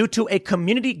Crowder due to a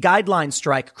community guideline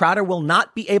strike. Crowder will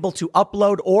not be able to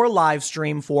upload or live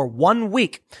stream for 1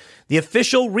 week. The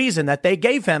official reason that they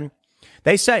gave him,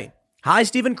 they say, "Hi,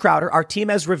 Steven Crowder. Our team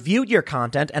has reviewed your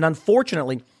content, and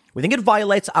unfortunately, we think it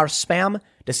violates our spam,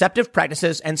 deceptive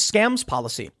practices, and scams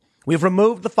policy. We've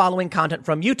removed the following content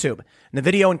from YouTube." And the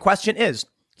video in question is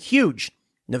huge.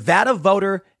 Nevada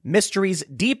voter mysteries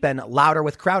deepen, louder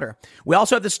with Crowder. We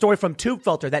also have this story from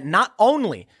TubeFilter that not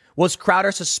only was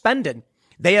Crowder suspended,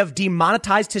 they have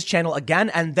demonetized his channel again,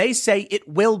 and they say it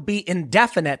will be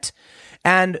indefinite.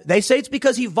 And they say it's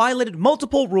because he violated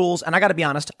multiple rules. And I got to be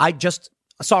honest, I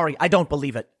don't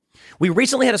believe it. We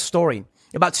recently had a story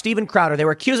about Steven Crowder. They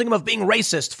were accusing him of being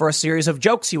racist for a series of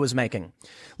jokes he was making.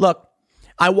 Look,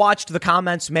 I watched the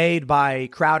comments made by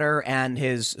Crowder and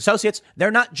his associates.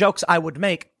 They're not jokes I would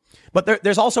make, but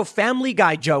there's also Family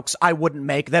Guy jokes I wouldn't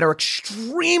make that are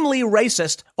extremely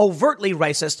racist, overtly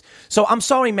racist. So I'm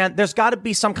sorry, man. There's got to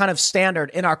be some kind of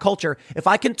standard in our culture. If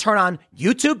I can turn on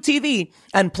YouTube TV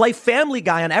and play Family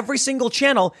Guy on every single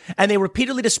channel and they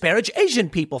repeatedly disparage Asian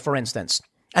people, for instance,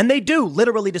 and they do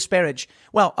literally disparage,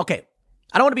 well, okay,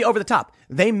 I don't want to be over the top.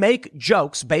 They make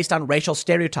jokes based on racial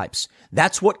stereotypes.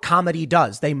 That's what comedy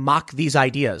does. They mock these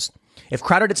ideas. If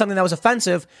Crowder did something that was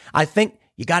offensive, I think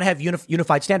you got to have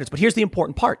unified standards. But here's the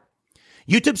important part.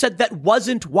 YouTube said that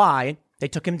wasn't why they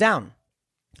took him down.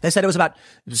 They said it was about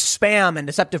spam and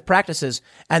deceptive practices.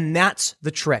 And that's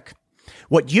the trick.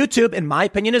 What YouTube, in my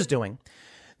opinion, is doing,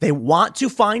 they want to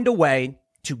find a way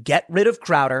to get rid of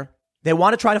Crowder. They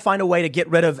want to try to find a way to get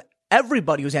rid of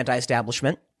everybody who's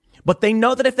anti-establishment. But they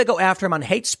know that if they go after him on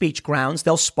hate speech grounds,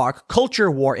 they'll spark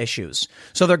culture war issues.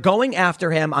 So they're going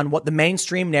after him on what the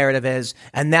mainstream narrative is,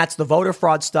 and that's the voter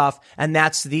fraud stuff, and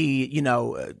that's the,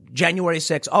 January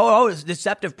 6th, it's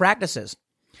deceptive practices.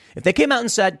 If they came out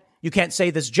and said, you can't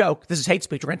say this joke, this is hate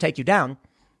speech, we're going to take you down,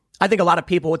 I think a lot of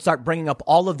people would start bringing up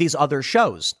all of these other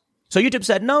shows. So YouTube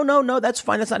said, no, that's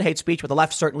fine, that's not hate speech, but the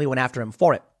left certainly went after him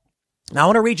for it. Now, I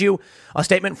want to read you a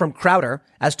statement from Crowder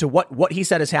as to what he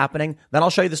said is happening. Then I'll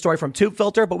show you the story from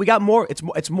TubeFilter, but we got more.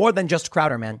 It's more than just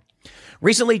Crowder, man.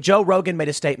 Recently, Joe Rogan made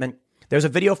a statement. There's a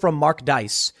video from Mark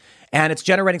Dice, and it's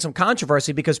generating some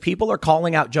controversy because people are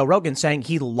calling out Joe Rogan saying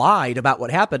he lied about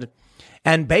what happened.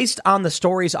 And based on the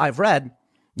stories I've read,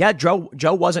 yeah, Joe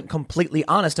wasn't completely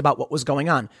honest about what was going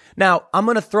on. Now, I'm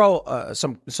going to throw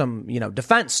some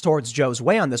defense towards Joe's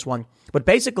way on this one. But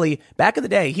basically, back in the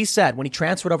day, he said when he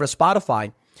transferred over to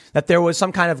Spotify that there was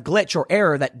some kind of glitch or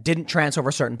error that didn't transfer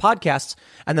over certain podcasts.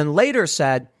 And then later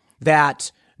said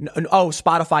that,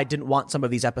 Spotify didn't want some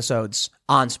of these episodes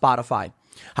on Spotify.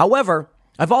 However,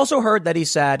 I've also heard that he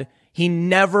said he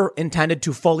never intended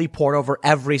to fully port over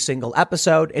every single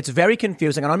episode. It's very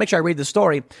confusing. I want to make sure I read the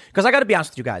story because I got to be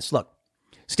honest with you guys. Look,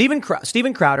 Steven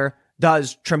Crowder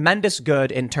does tremendous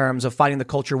good in terms of fighting the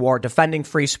culture war, defending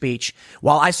free speech.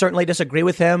 While I certainly disagree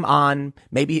with him on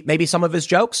maybe some of his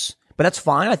jokes, but that's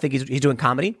fine. I think he's doing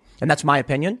comedy, and that's my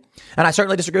opinion. And I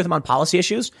certainly disagree with him on policy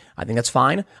issues. I think that's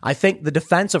fine. I think the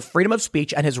defense of freedom of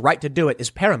speech and his right to do it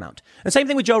is paramount. And same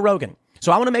thing with Joe Rogan.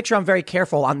 So I want to make sure I'm very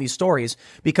careful on these stories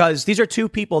because these are two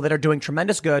people that are doing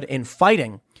tremendous good in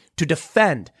fighting to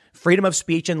defend freedom of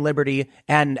speech and liberty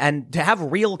and to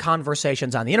have real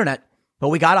conversations on the internet. But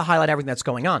we got to highlight everything that's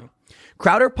going on.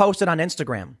 Crowder posted on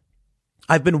Instagram,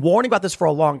 "I've been warning about this for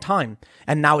a long time,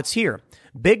 and now it's here.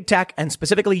 Big tech and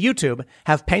specifically YouTube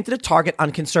have painted a target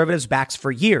on conservatives' backs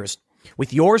for years,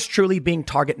 with yours truly being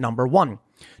target number one.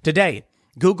 Today,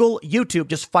 YouTube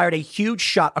just fired a huge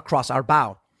shot across our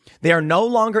bow. They are no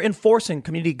longer enforcing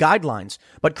community guidelines,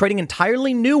 but creating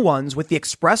entirely new ones with the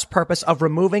express purpose of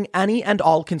removing any and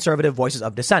all conservative voices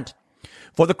of dissent.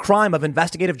 For the crime of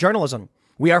investigative journalism,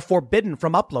 we are forbidden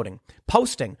from uploading,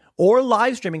 posting, or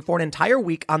live streaming for an entire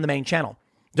week on the main channel.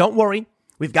 Don't worry,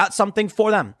 we've got something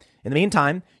for them. In the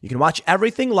meantime, you can watch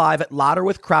everything live at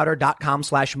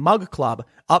louderwithcrowder.com/mugclub.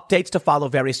 Updates to follow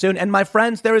very soon. And my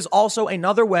friends, there is also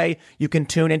another way you can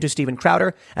tune into Steven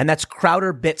Crowder, and that's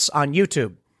Crowder Bits on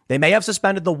YouTube. They may have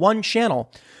suspended the one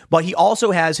channel, but he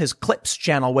also has his Clips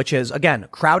channel, which is, again,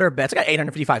 Crowder Bits. I got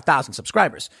 855,000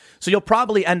 subscribers. So you'll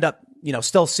probably end up,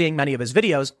 still seeing many of his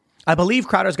videos. I believe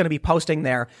Crowder is going to be posting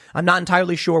there. I'm not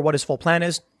entirely sure what his full plan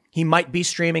is. He might be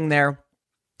streaming there.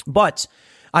 But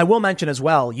I will mention as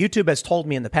well, YouTube has told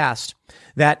me in the past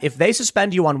that if they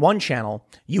suspend you on one channel,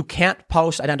 you can't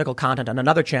post identical content on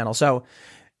another channel. So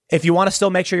if you want to still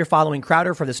make sure you're following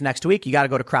Crowder for this next week, you got to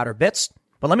go to Crowder Bits.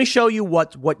 But let me show you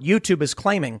what YouTube is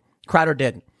claiming Crowder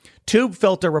did.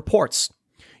 TubeFilter reports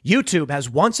YouTube has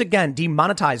once again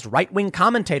demonetized right-wing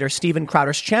commentator Steven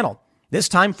Crowder's channel, this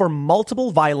time for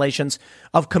multiple violations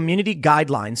of community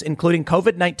guidelines, including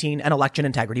COVID-19 and election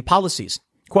integrity policies.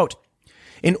 Quote,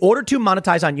 in order to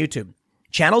monetize on YouTube,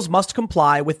 channels must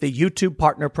comply with the YouTube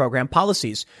Partner Program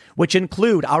policies, which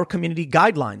include our community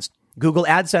guidelines, Google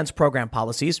AdSense program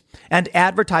policies, and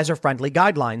advertiser-friendly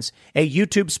guidelines, a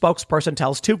YouTube spokesperson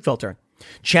tells TubeFilter.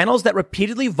 Channels that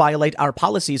repeatedly violate our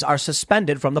policies are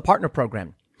suspended from the partner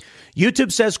program.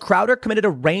 YouTube says Crowder committed a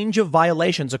range of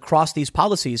violations across these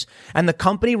policies, and the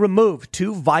company removed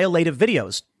 2 violative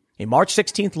videos. A March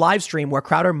 16th live stream where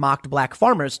Crowder mocked black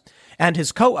farmers, and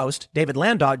his co-host, David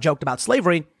Landau, joked about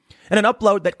slavery, and an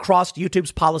upload that crossed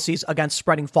YouTube's policies against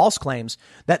spreading false claims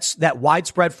that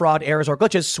widespread fraud, errors, or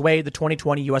glitches swayed the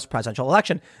 2020 U.S. presidential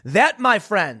election. That, my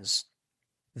friends,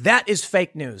 that is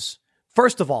fake news.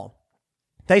 First of all,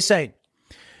 they say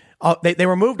they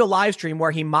removed a live stream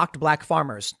where he mocked black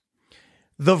farmers.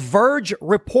 The Verge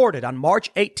reported on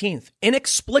March 18th,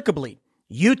 inexplicably,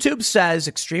 YouTube says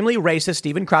extremely racist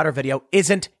Steven Crowder video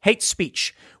isn't hate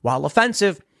speech. While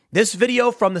offensive, this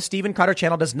video from the Steven Crowder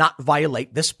channel does not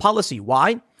violate this policy.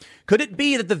 Why? Could it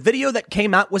be that the video that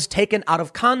came out was taken out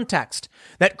of context?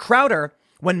 That Crowder,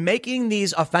 when making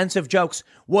these offensive jokes,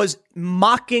 was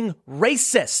mocking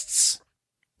racists?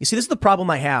 You see, this is the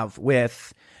problem I have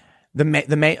with the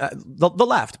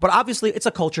left. But obviously, it's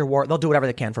a culture war. They'll do whatever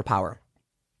they can for power.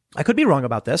 I could be wrong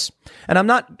about this, and I'm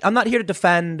not here to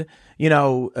defend,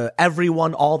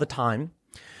 everyone all the time.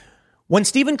 When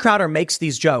Steven Crowder makes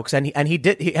these jokes, and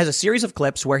he has a series of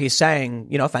clips where he's saying,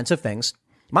 offensive things.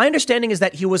 My understanding is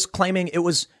that he was claiming it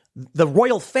was the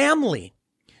royal family.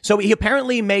 So he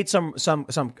apparently made some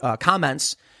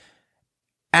comments,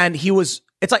 and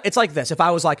it's like this. If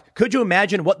I was like, could you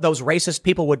imagine what those racist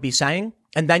people would be saying?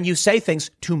 And then you say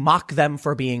things to mock them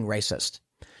for being racist.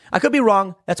 I could be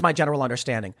wrong. That's my general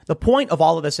understanding. The point of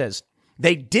all of this is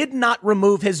they did not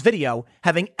remove his video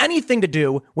having anything to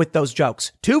do with those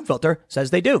jokes. TubeFilter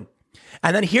says they do.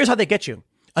 And then here's how they get you.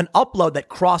 An upload that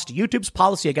crossed YouTube's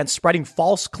policy against spreading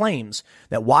false claims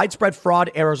that widespread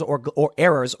fraud, errors, or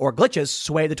glitches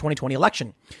sway the 2020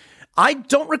 election. I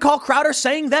don't recall Crowder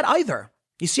saying that either.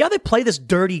 You see how they play this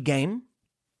dirty game?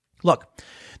 Look,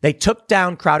 they took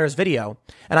down Crowder's video,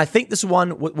 and I think this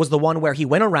one was the one where he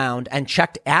went around and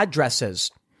checked addresses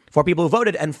for people who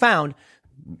voted and found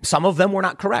some of them were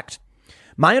not correct.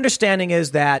 My understanding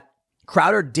is that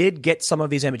Crowder did get some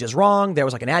of these images wrong. There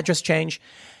was like an address change.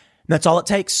 And that's all it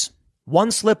takes.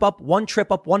 One slip up, one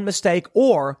trip up, one mistake,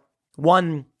 or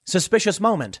one suspicious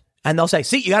moment. And they'll say,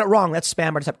 see, you got it wrong. That's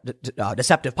spam or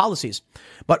deceptive policies.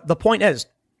 But the point is,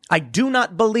 I do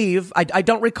not believe, I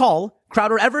don't recall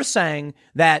Crowder ever saying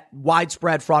that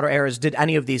widespread fraud or errors did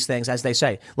any of these things, as they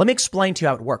say. Let me explain to you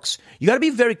how it works. You got to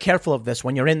be very careful of this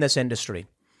when you're in this industry.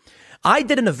 I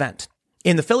did an event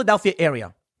in the Philadelphia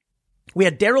area. We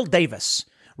had Daryl Davis,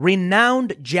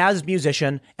 renowned jazz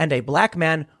musician and a black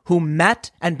man who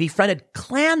met and befriended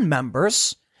Klan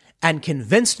members and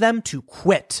convinced them to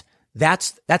quit.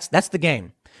 That's the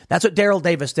game. That's what Daryl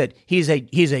Davis did. He's an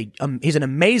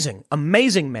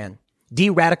amazing man,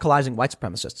 de-radicalizing white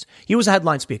supremacists. He was a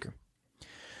headline speaker.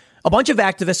 A bunch of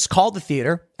activists called the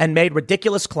theater and made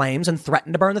ridiculous claims and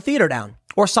threatened to burn the theater down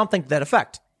or something to that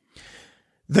effect.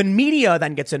 The media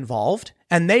then gets involved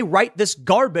and they write this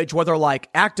garbage where they're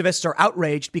like, activists are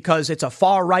outraged because it's a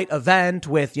far right event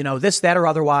with, this, that, or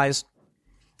otherwise.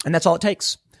 And that's all it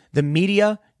takes. The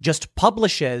media just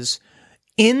publishes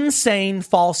insane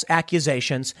false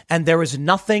accusations, and there is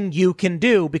nothing you can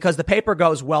do because the paper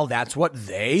goes, well, that's what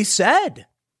they said.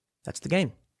 That's the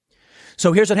game.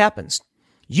 So here's what happens.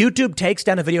 YouTube takes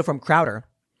down a video from Crowder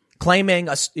claiming,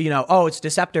 it's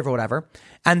deceptive or whatever,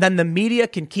 and then the media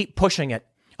can keep pushing it.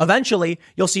 Eventually,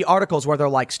 you'll see articles where they're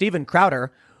like Steven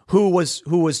Crowder, who was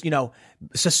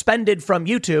suspended from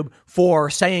YouTube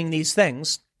for saying these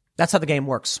things. That's how the game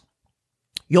works.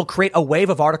 You'll create a wave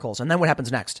of articles. And then what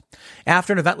happens next?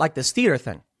 After an event like this theater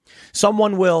thing,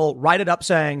 someone will write it up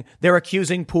saying they're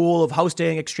accusing Pool of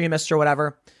hosting extremists or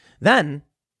whatever. Then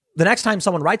the next time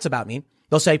someone writes about me,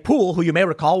 they'll say Pool, who you may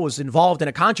recall was involved in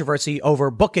a controversy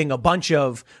over booking a bunch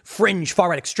of fringe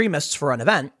far-right extremists for an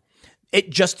event. It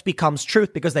just becomes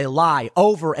truth because they lie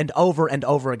over and over and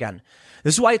over again.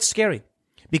 This is why it's scary,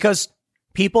 because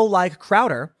people like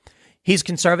Crowder, he's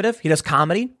conservative, he does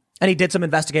comedy, and he did some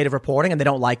investigative reporting and they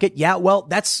don't like it. Yeah, well,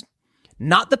 that's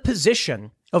not the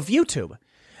position of YouTube.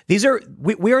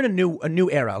 We're in a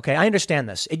new era, okay? I understand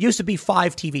this. It used to be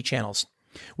 5 TV channels.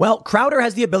 Well, Crowder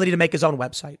has the ability to make his own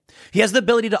website. He has the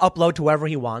ability to upload to wherever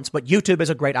he wants, but YouTube is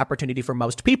a great opportunity for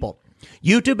most people.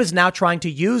 YouTube is now trying to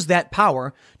use that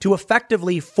power to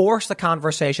effectively force the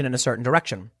conversation in a certain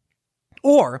direction.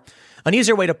 Or an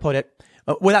easier way to put it,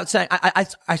 without saying,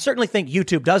 I certainly think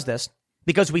YouTube does this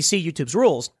because we see YouTube's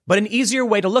rules, but an easier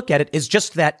way to look at it is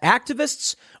just that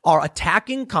activists are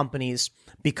attacking companies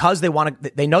because they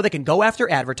know they can go after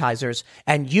advertisers,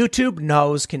 and YouTube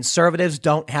knows conservatives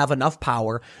don't have enough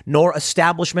power, nor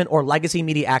establishment or legacy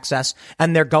media access,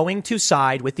 and they're going to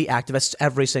side with the activists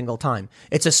every single time.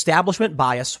 It's establishment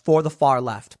bias for the far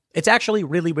left. It's actually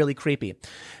really, really creepy.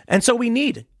 And so we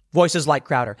need voices like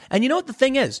Crowder. And you know what the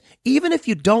thing is? Even if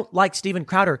you don't like Steven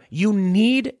Crowder, you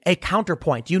need a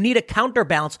counterpoint. You need a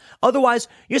counterbalance. Otherwise,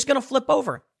 you're just going to flip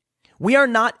over. We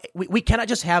cannot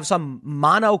just have some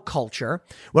monoculture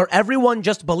where everyone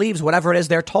just believes whatever it is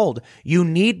they're told. You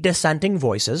need dissenting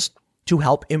voices to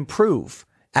help improve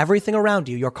everything around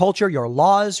you, your culture, your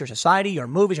laws, your society, your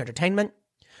movies, your entertainment.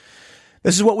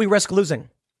 This is what we risk losing.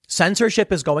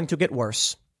 Censorship is going to get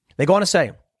worse. They go on to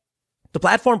say, the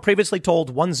platform previously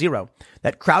told 1-0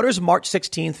 that Crowder's March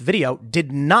 16th video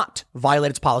did not violate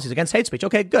its policies against hate speech.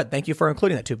 Okay, good. Thank you for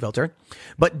including that, Tube Filter.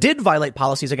 But did violate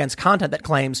policies against content that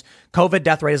claims COVID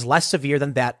death rate is less severe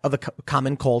than that of a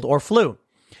common cold or flu.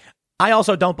 I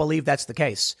also don't believe that's the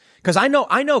case, because I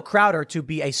know Crowder to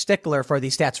be a stickler for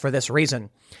these stats for this reason.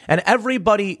 And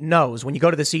everybody knows when you go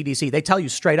to the CDC, they tell you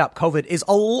straight up COVID is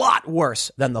a lot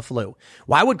worse than the flu.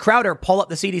 Why would Crowder pull up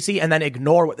the CDC and then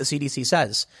ignore what the CDC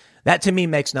says? That to me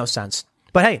makes no sense.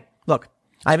 But hey, look,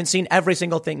 I haven't seen every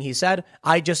single thing he said.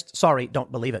 I just,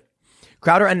 don't believe it.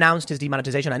 Crowder announced his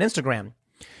demonetization on Instagram.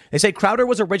 They say Crowder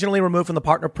was originally removed from the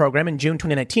partner program in June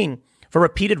 2019 for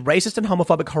repeated racist and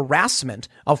homophobic harassment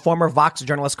of former Vox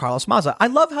journalist Carlos Maza. I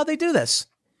love how they do this.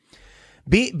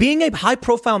 Being a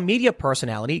high-profile media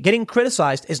personality, getting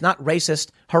criticized is not racist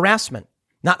harassment,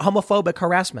 not homophobic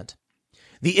harassment.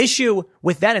 The issue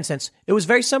with that instance, it was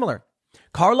very similar.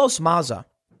 Carlos Maza,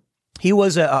 he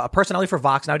was a personality for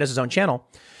Vox. Now he does his own channel.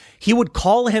 He would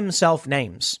call himself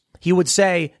names. He would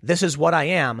say, this is what I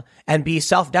am, and be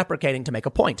self-deprecating to make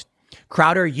a point.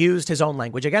 Crowder used his own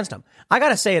language against him. I got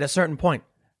to say at a certain point,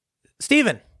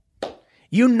 Steven,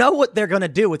 you know what they're going to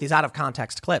do with these out of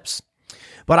context clips.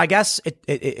 But I guess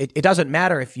it doesn't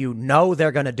matter if you know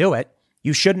they're going to do it.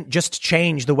 You shouldn't just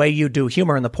change the way you do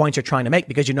humor and the points you're trying to make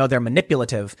because you know they're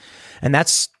manipulative. And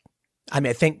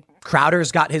I think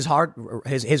Crowder's got his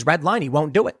red line. He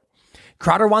won't do it.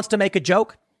 Crowder wants to make a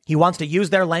joke. He wants to use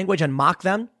their language and mock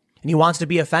them. And he wants to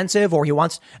be offensive, or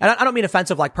and I don't mean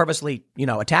offensive like purposely,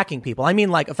 attacking people. I mean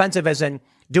like offensive as in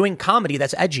doing comedy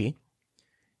that's edgy.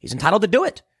 He's entitled to do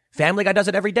it. Family Guy does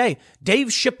it every day. Dave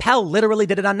Chappelle literally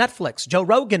did it on Netflix. Joe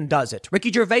Rogan does it.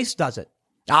 Ricky Gervais does it.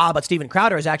 But Steven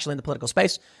Crowder is actually in the political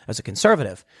space as a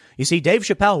conservative. You see, Dave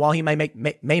Chappelle, while he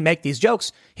may make these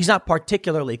jokes, he's not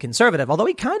particularly conservative, although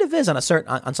he kind of is on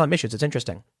some issues. It's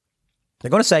interesting.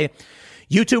 They're going to say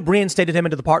YouTube reinstated him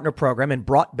into the partner program and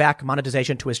brought back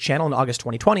monetization to his channel in August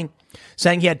 2020,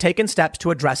 saying he had taken steps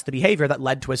to address the behavior that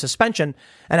led to his suspension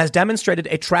and has demonstrated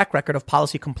a track record of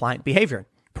policy compliant behavior.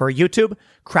 Per YouTube,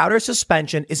 Crowder's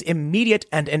suspension is immediate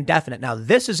and indefinite. Now,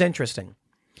 this is interesting.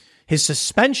 His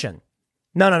suspension.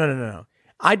 No.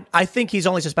 I think he's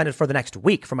only suspended for the next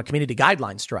week from a community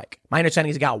guideline strike. My understanding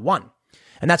is he got one.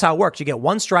 And that's how it works. You get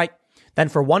one strike. Then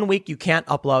for 1 week, you can't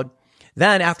upload.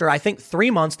 Then after, I think,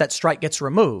 3 months, that strike gets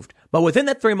removed. But within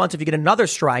that 3 months, if you get another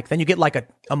strike, then you get like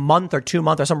a month or 2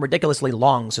 months or some ridiculously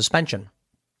long suspension.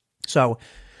 So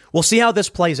we'll see how this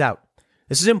plays out.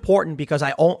 This is important because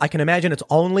I can imagine it's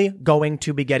only going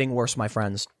to be getting worse, my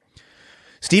friends.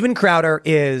 Steven Crowder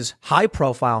is high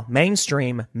profile,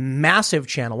 mainstream, massive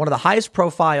channel, one of the highest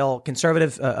profile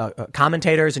conservative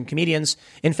commentators and comedians.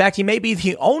 In fact, he may be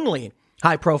the only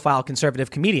high profile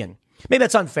conservative comedian. Maybe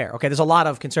that's unfair. Okay, there's a lot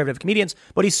of conservative comedians,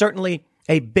 but he's certainly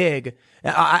a big,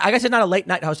 I guess he's not a late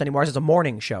night host anymore. It's a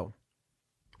morning show.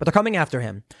 But they're coming after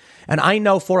him. And I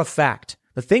know for a fact,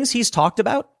 the things he's talked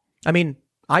about,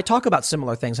 I talk about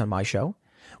similar things on my show.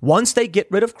 Once they get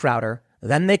rid of Crowder,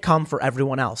 then they come for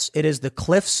everyone else. It is the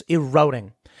cliffs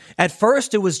eroding. At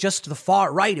first, it was just the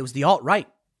far right. It was the alt-right.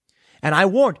 And I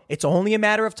warned, it's only a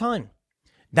matter of time.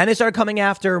 Then they started coming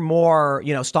after more,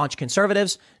 staunch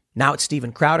conservatives. Now it's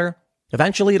Steven Crowder.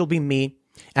 Eventually, it'll be me.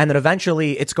 And then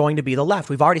eventually, it's going to be the left.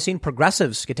 We've already seen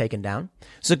progressives get taken down.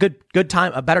 It's a good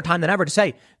time, a better time than ever to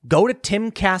say, go to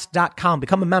timcast.com,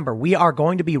 become a member. We are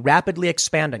going to be rapidly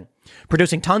expanding,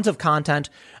 producing tons of content.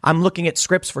 I'm looking at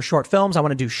scripts for short films. I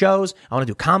want to do shows. I want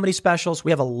to do comedy specials.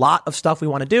 We have a lot of stuff we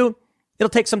want to do. It'll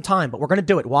take some time, but we're going to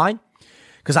do it. Why?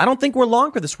 because I don't think we're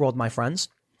long for this world, my friends.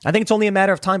 I think it's only a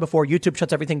matter of time before YouTube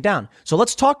shuts everything down. So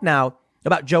let's talk now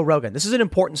about Joe Rogan. This is an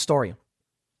important story.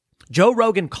 Joe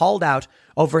Rogan called out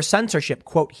over censorship.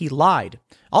 Quote, he lied.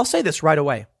 I'll say this right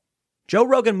away. Joe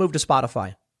Rogan moved to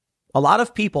Spotify. A lot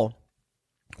of people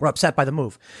were upset by the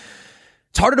move.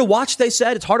 It's harder to watch, they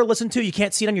said. It's harder to listen to. You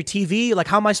can't see it on your TV. Like,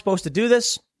 how am I supposed to do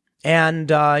this? And,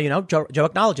 Joe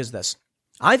acknowledges this.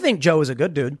 I think Joe is a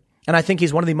good dude. And I think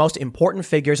he's one of the most important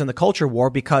figures in the culture war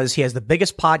because he has the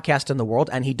biggest podcast in the world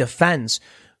and he defends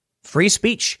free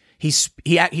speech.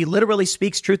 He literally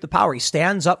speaks truth to power. He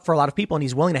stands up for a lot of people and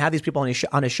he's willing to have these people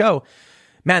on his show.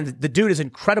 Man, the dude is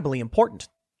incredibly important.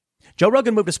 Joe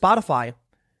Rogan moved to Spotify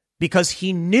because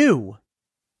he knew,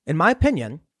 in my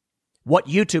opinion, what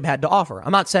YouTube had to offer.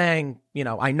 I'm not saying,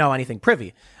 I know anything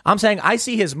privy. I'm saying I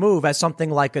see his move as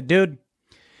something like a dude.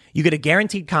 You get a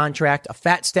guaranteed contract, a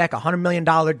fat stack, $100 million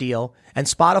deal, and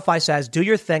Spotify says, do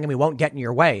your thing and we won't get in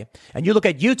your way. And you look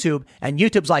at YouTube and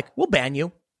YouTube's like, we'll ban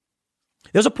you.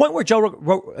 There's a point where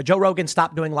Joe Rogan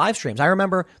stopped doing live streams. I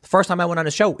remember the first time I went on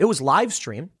a show, it was live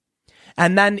stream.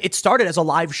 And then it started as a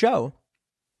live show,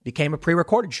 became a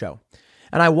pre-recorded show.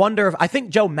 And I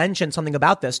think Joe mentioned something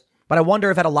about this, but I wonder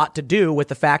if it had a lot to do with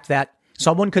the fact that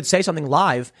someone could say something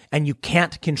live and you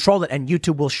can't control it and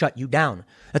YouTube will shut you down.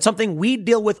 That's something we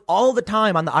deal with all the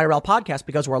time on the IRL podcast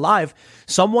because we're live.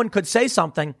 Someone could say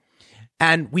something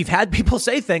and we've had people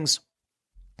say things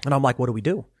and I'm like, what do we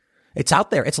do? It's out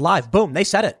there. It's live. Boom. They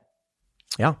said it.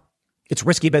 Yeah. It's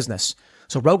risky business.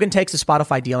 So Rogan takes the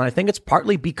Spotify deal and I think it's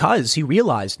partly because he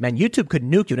realized, man, YouTube could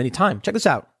nuke you at any time. Check this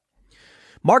out.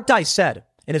 Mark Dice said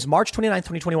in his March 29th,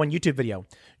 2021 YouTube video,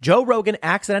 Joe Rogan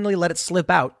accidentally let it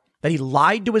slip out that he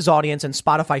lied to his audience and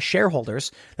Spotify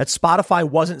shareholders that Spotify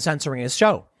wasn't censoring his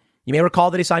show. You may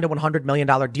recall that he signed a $100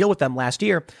 million deal with them last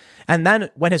year. And then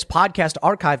when his podcast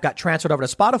archive got transferred over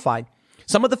to Spotify,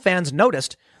 some of the fans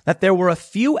noticed that there were a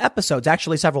few episodes,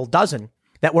 actually several dozen,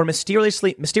 that were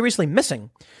mysteriously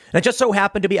missing. And it just so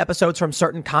happened to be episodes from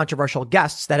certain controversial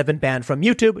guests that have been banned from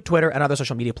YouTube, Twitter, and other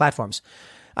social media platforms.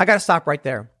 I got to stop right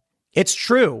there. It's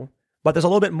true, but there's a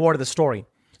little bit more to the story.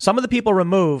 Some of the people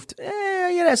removed,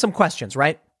 some questions,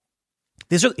 right?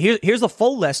 Here's the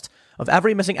full list of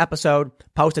every missing episode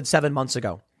posted 7 months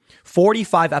ago.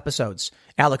 45 episodes.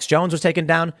 Alex Jones was taken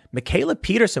down. Michaela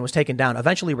Peterson was taken down,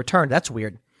 eventually returned. That's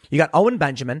weird. You got Owen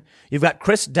Benjamin. You've got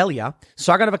Chris D'Elia,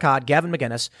 Sargon of Akkad, Gavin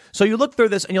McInnes. So you look through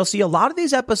this and you'll see a lot of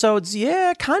these episodes,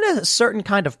 kind of a certain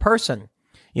kind of person,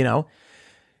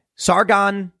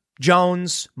 Sargon,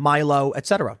 Jones, Milo,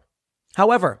 etc.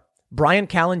 However, Brian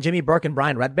Callen, Jimmy Burke, and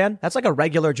Brian Redband, that's like a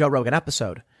regular Joe Rogan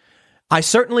episode. I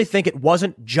certainly think it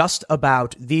wasn't just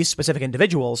about these specific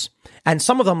individuals, and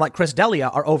some of them, like Chris D'Elia,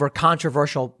 are over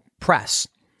controversial press.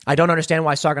 I don't understand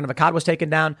why Sargon of Akkad was taken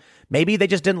down. Maybe they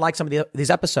just didn't like some of these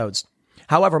episodes.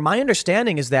 However, my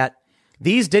understanding is that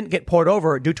these didn't get poured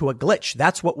over due to a glitch.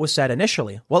 That's what was said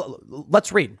initially. Well,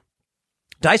 let's read.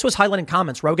 Dice was highlighting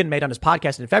comments Rogan made on his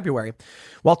podcast in February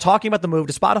while talking about the move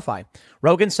to Spotify.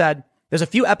 Rogan said, there's a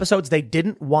few episodes they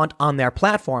didn't want on their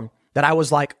platform that I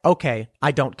was like, okay,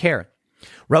 I don't care.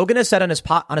 Rogan has said on his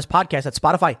podcast that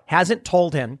Spotify hasn't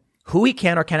told him who he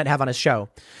can or cannot have on his show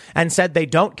and said they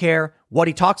don't care what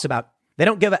he talks about. They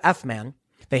don't give a F, man.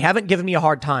 They haven't given me a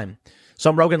hard time.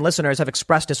 Some Rogan listeners have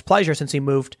expressed displeasure since he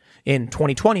moved in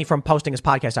 2020 from posting his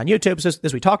podcast on YouTube,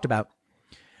 as we talked about.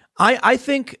 I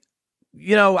think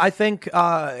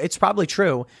it's probably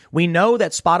true. We know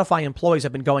that Spotify employees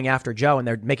have been going after Joe and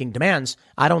they're making demands.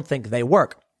 I don't think they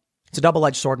work. It's a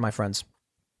double-edged sword, my friends.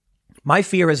 My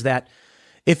fear is that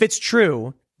if it's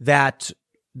true that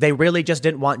they really just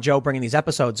didn't want Joe bringing these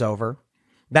episodes over,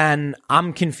 then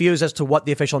I'm confused as to what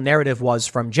the official narrative was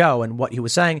from Joe and what he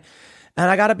was saying. And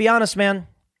I got to be honest, man,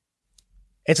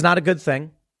 it's not a good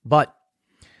thing. But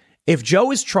if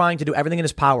Joe is trying to do everything in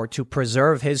his power to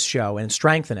preserve his show and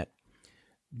strengthen it,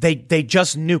 they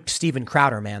just nuked Steven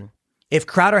Crowder, man. If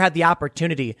Crowder had the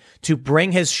opportunity to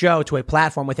bring his show to a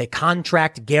platform with a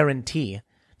contract guarantee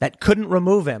that couldn't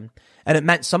remove him, and it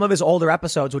meant some of his older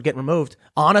episodes would get removed,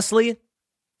 honestly,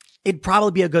 it'd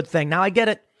probably be a good thing. Now, I get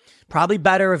it. Probably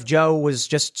better if Joe was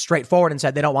just straightforward and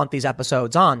said they don't want these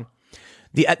episodes on.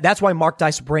 That's why Mark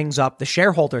Dice brings up the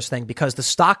shareholders thing, because the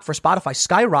stock for Spotify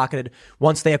skyrocketed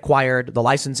once they acquired the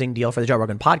licensing deal for the Joe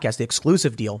Rogan podcast, the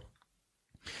exclusive deal.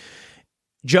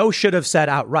 Joe should have said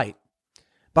outright.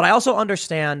 But I also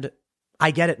understand,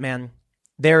 I get it, man.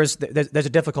 There's a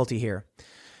difficulty here.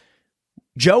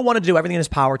 Joe wanted to do everything in his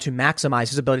power to maximize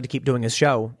his ability to keep doing his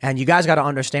show. And you guys got to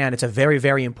understand it's a very,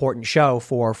 very important show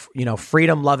for,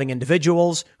 freedom loving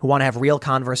individuals who want to have real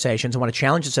conversations, who want to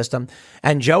challenge the system.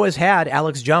 And Joe has had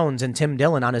Alex Jones and Tim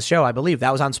Dillon on his show. I believe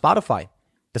that was on Spotify.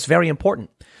 That's very important.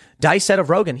 Dice said of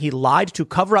Rogan, he lied to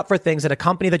cover up for things that a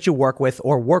company that you work with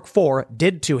or work for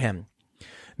did to him.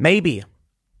 Maybe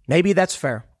that's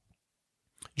fair.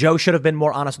 Joe should have been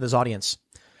more honest with his audience.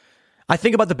 I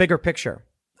think about the bigger picture.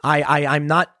 I'm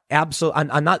not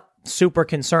super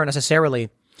concerned necessarily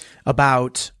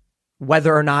about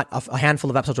whether or not a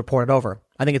handful of episodes were ported over.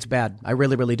 I think it's bad. I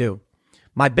really, really do.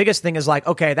 My biggest thing is like,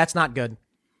 okay, that's not good.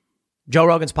 Joe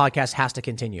Rogan's podcast has to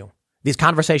continue. These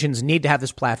conversations need to have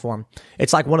this platform.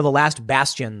 It's like one of the last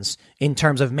bastions in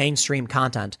terms of mainstream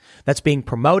content that's being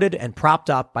promoted and propped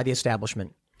up by the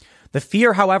establishment. The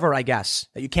fear, however, I guess,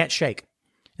 that you can't shake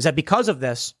is that because of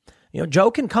this,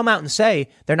 Joe can come out and say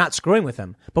they're not screwing with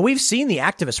him. But we've seen the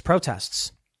activist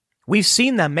protests. We've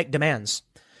seen them make demands.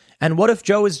 And what if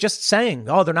Joe is just saying,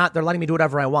 oh, they're letting me do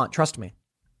whatever I want. Trust me.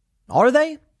 Are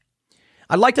they?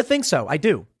 I'd like to think so. I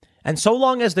do. And so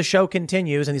long as the show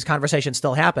continues and these conversations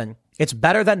still happen, it's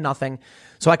better than nothing.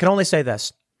 So I can only say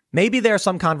this. Maybe there are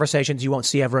some conversations you won't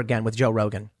see ever again with Joe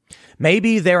Rogan.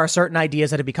 Maybe there are certain ideas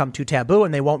that have become too taboo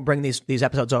and they won't bring these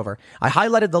episodes over. I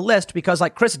highlighted the list because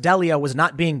like Chris D'Elia was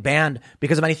not being banned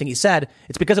because of anything he said.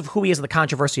 It's because of who he is and the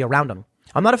controversy around him.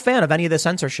 I'm not a fan of any of this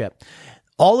censorship.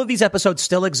 All of these episodes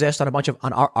still exist on a bunch of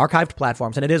archived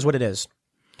platforms, and it is what it is.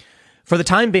 For the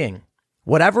time being,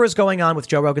 whatever is going on with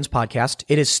Joe Rogan's podcast,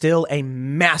 it is still a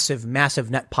massive, massive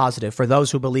net positive for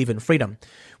those who believe in freedom.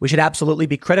 We should absolutely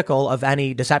be critical of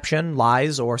any deception,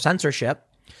 lies, or censorship.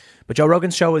 But Joe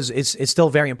Rogan's show is still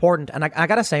very important. And I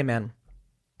got to say, man,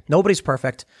 nobody's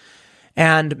perfect.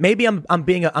 And maybe I'm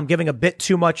giving a bit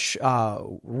too much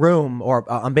room, or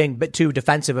I'm being a bit too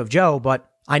defensive of Joe, but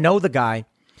I know the guy.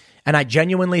 And I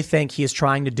genuinely think he is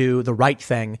trying to do the right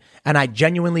thing. And I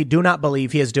genuinely do not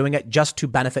believe he is doing it just to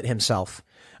benefit himself.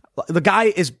 The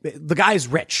guy is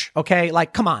rich. Okay.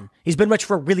 Like, come on. He's been rich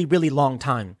for a really, really long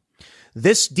time.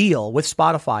 This deal with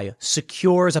Spotify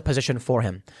secures a position for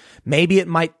him. Maybe it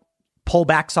might pull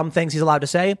back some things he's allowed to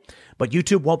say, but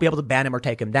YouTube won't be able to ban him or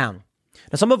take him down.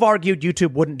 Now, some have argued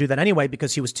YouTube wouldn't do that anyway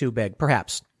because he was too big.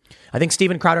 Perhaps. I think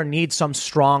Steven Crowder needs some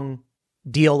strong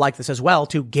deal like this as well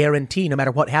to guarantee no matter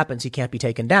what happens, he can't be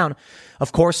taken down.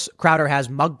 Of course, Crowder has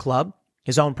Mug Club,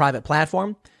 his own private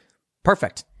platform.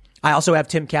 Perfect. I also have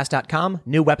timcast.com.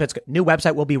 New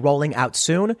website will be rolling out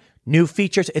soon. New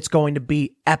features. It's going to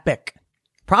be epic.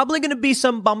 Probably going to be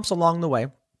some bumps along the way,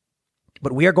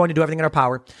 but we are going to do everything in our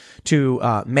power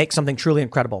to make something truly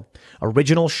incredible.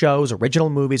 Original shows,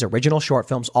 original movies, original short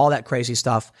films, all that crazy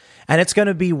stuff. And it's going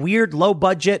to be weird, low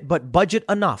budget, but budget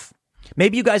enough.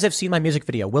 Maybe you guys have seen my music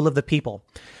video, Will of the People.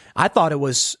 I thought it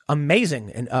was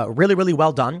amazing and really, really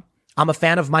well done. I'm a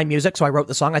fan of my music, so I wrote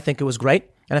the song. I think it was great,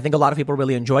 and I think a lot of people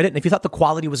really enjoyed it. And if you thought the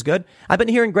quality was good, I've been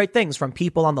hearing great things from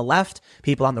people on the left,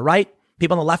 people on the right.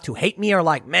 People on the left who hate me are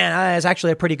like, man, it's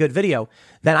actually a pretty good video.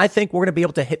 Then I think we're going to be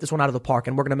able to hit this one out of the park,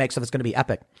 and we're going to make stuff that's going to be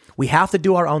epic. We have to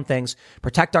do our own things,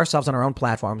 protect ourselves on our own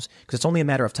platforms, because it's only a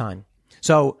matter of time.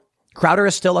 So Crowder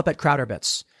is still up at Crowder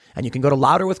Bits. And you can go to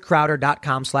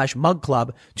louderwithcrowder.com/mug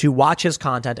club to watch his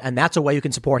content. And that's a way you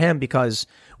can support him because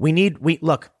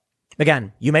look,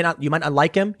 again, you might not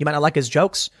like him. You might not like his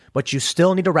jokes, but you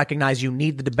still need to recognize you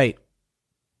need the debate.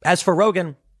 As for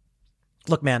Rogan,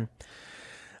 look, man,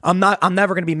 I'm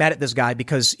never going to be mad at this guy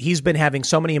because he's been having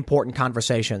so many important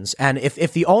conversations. And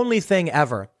if the only thing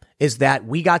ever is that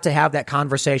we got to have that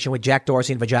conversation with Jack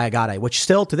Dorsey and Vijaya Gadde, which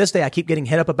still to this day, I keep getting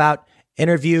hit up about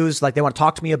interviews, like they want to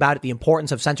talk to me about it, the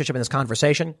importance of censorship in this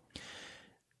conversation.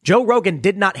 Joe Rogan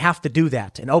did not have to do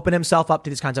that and open himself up to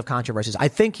these kinds of controversies. I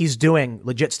think he's doing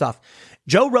legit stuff.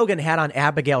 Joe Rogan had on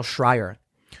Abigail Shrier,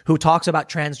 who talks about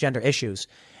transgender issues.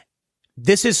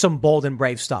 This is some bold and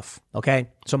brave stuff, okay?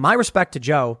 So my respect to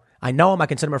Joe. I know him. I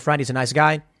consider him a friend. He's a nice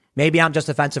guy. Maybe I'm just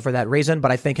offensive for that reason,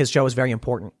 but I think his show is very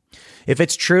important. If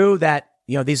it's true that,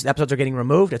 these episodes are getting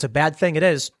removed, it's a bad thing. It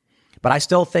is. But I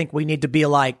still think we need to be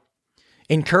like,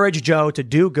 encourage Joe to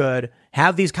do good,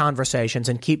 have these conversations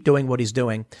and keep doing what he's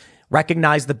doing.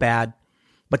 Recognize the bad,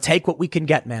 but take what we can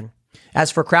get, man.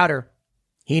 As for Crowder,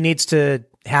 he needs to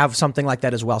have something like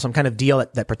that as well. Some kind of deal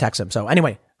that protects him. So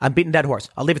anyway, I'm beating dead horse.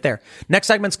 I'll leave it there. Next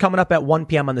segment's coming up at 1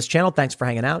 p.m. on this channel. Thanks for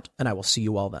hanging out, and I will see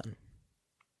you all then.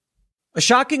 A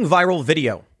shocking viral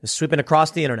video is sweeping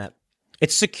across the internet.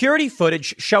 It's security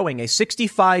footage showing a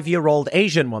 65-year-old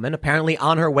Asian woman, apparently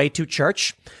on her way to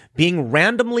church, being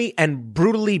randomly and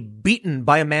brutally beaten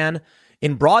by a man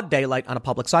in broad daylight on a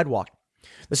public sidewalk.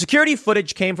 The security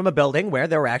footage came from a building where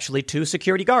there were actually 2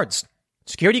 security guards.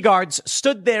 Security guards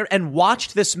stood there and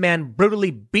watched this man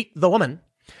brutally beat the woman.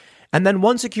 And then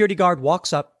one security guard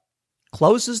walks up,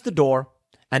 closes the door,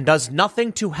 and does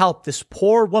nothing to help this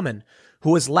poor woman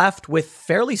who is left with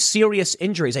fairly serious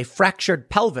injuries, a fractured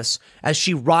pelvis, as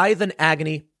she writhed in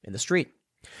agony in the street.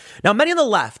 Now, many on the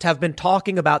left have been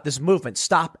talking about this movement,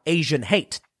 Stop Asian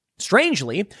Hate.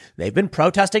 Strangely, they've been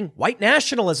protesting white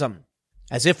nationalism,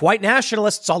 as if white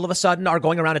nationalists all of a sudden are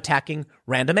going around attacking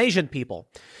random Asian people.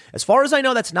 As far as I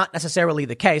know, that's not necessarily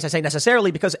the case. I say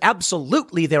necessarily because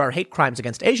absolutely there are hate crimes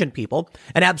against Asian people,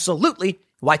 and absolutely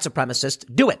white supremacists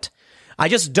do it. I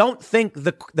just don't think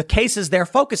the cases they're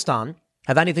focused on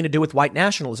have anything to do with white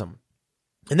nationalism.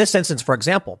 In this instance, for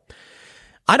example,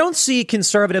 I don't see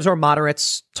conservatives or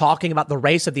moderates talking about the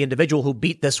race of the individual who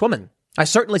beat this woman. I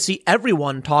certainly see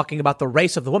everyone talking about the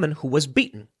race of the woman who was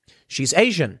beaten. She's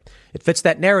Asian. It fits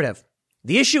that narrative.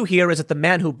 The issue here is that the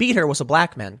man who beat her was a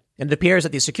black man, and it appears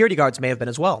that these security guards may have been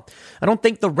as well. I don't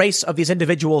think the race of these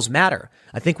individuals matter.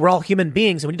 I think we're all human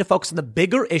beings, and we need to focus on the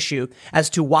bigger issue as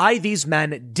to why these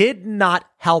men did not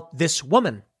help this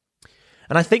woman.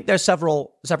 And I think there's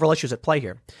several issues at play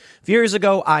here. A few years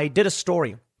ago, I did a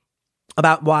story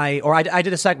about I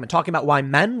did a segment talking about why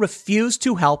men refuse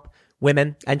to help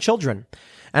women and children.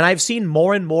 And I've seen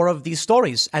more and more of these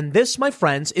stories. And this, my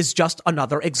friends, is just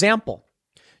another example.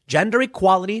 Gender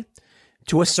equality,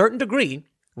 to a certain degree,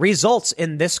 results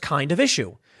in this kind of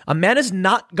issue. A man is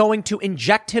not going to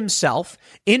inject himself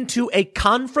into a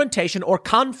confrontation or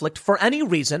conflict for any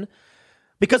reason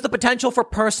because the potential for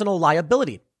personal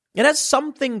liability. It has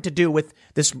something to do with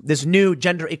this new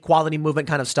gender equality movement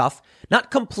kind of stuff. Not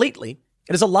completely.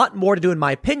 It has a lot more to do, in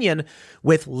my opinion,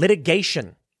 with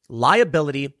litigation,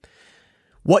 liability,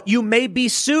 what you may be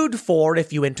sued for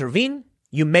if you intervene.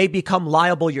 You may become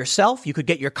liable yourself. You could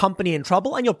get your company in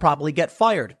trouble and you'll probably get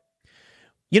fired.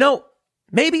 You know,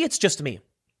 maybe it's just me,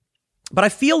 but I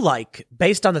feel like,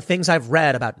 based on the things I've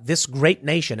read about this great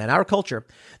nation and our culture,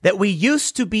 that we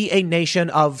used to be a nation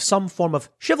of some form of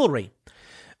chivalry.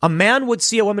 A man would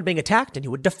see a woman being attacked and he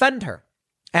would defend her,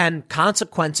 and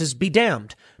consequences be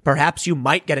damned. Perhaps you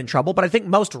might get in trouble, but I think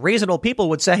most reasonable people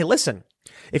would say, hey, listen,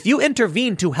 if you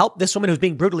intervene to help this woman who's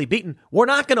being brutally beaten, we're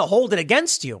not going to hold it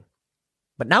against you.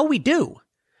 But now we do.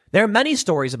 There are many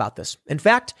stories about this. In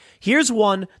fact, here's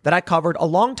one that I covered a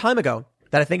long time ago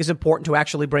that I think is important to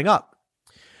actually bring up.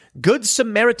 Good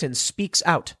Samaritan speaks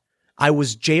out. I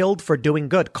was jailed for doing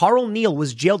good. Carl Neal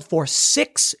was jailed for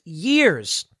 6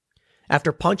 years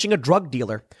after punching a drug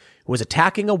dealer who was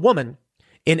attacking a woman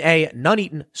in a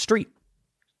Nuneaton street.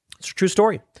 It's a true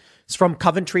story. It's from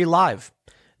Coventry Live.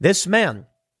 This man,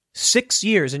 6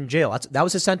 years in jail. That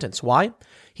was his sentence. Why?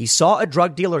 He saw a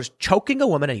drug dealer choking a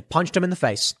woman and he punched him in the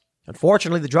face.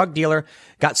 Unfortunately, the drug dealer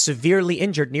got severely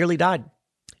injured, nearly died.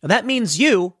 And that means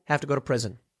you have to go to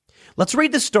prison. Let's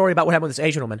read this story about what happened with this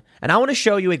Asian woman. And I want to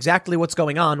show you exactly what's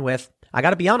going on with, I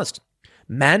got to be honest,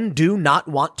 men do not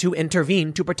want to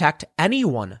intervene to protect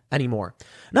anyone anymore.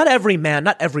 Not every man,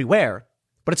 not everywhere,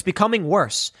 but it's becoming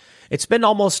worse. It's been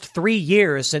almost 3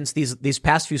 years since these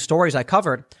past few stories I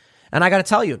covered. And I got to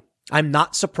tell you, I'm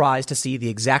not surprised to see the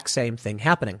exact same thing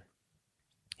happening.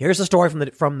 Here's a story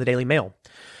from the Daily Mail.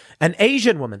 An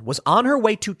Asian woman was on her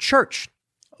way to church.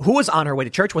 Was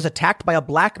attacked by a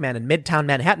black man in Midtown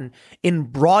Manhattan in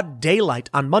broad daylight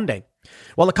on Monday,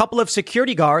 while a couple of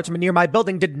security guards from a nearby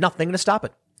building did nothing to stop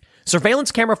it.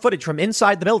 Surveillance camera footage from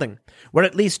inside the building, where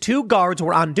at least 2 guards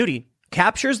were on duty,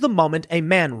 captures the moment a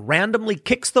man randomly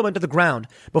kicks them into the ground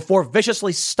before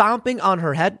viciously stomping on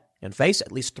her head and face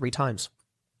at least 3 times.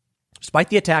 Despite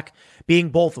the attack being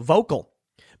both vocal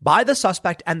by the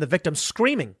suspect and the victim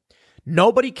screaming,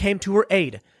 nobody came to her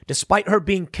aid, despite her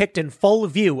being kicked in full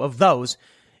view of those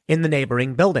in the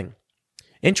neighboring building.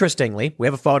 Interestingly, we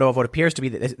have a photo of what appears to be,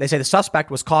 they say the suspect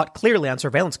was caught clearly on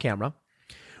surveillance camera.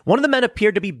 One of the men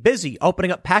appeared to be busy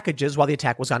opening up packages while the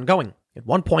attack was ongoing. At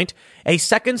one point, a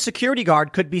second security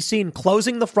guard could be seen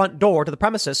closing the front door to the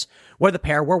premises where the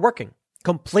pair were working,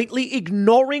 completely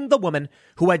ignoring the woman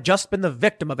who had just been the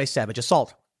victim of a savage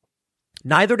assault.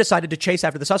 Neither decided to chase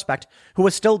after the suspect, who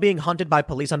was still being hunted by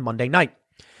police on Monday night.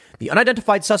 The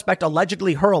unidentified suspect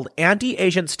allegedly hurled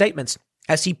anti-Asian statements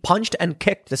as he punched and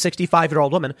kicked the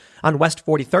 65-year-old woman on West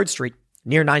 43rd Street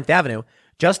near 9th Avenue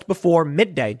just before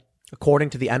midday,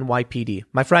 according to the NYPD.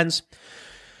 My friends,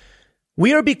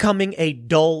 we are becoming a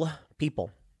dull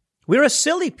people. We're a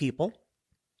silly people.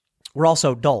 We're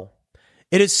also dull.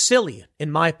 It is silly,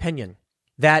 in my opinion,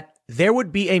 that there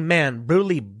would be a man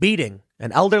brutally beating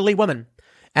an elderly woman,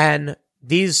 and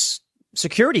these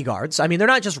security guards, I mean, they're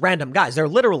not just random guys, they're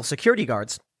literal security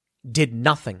guards, did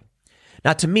nothing.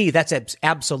 Now, to me, that's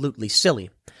absolutely silly.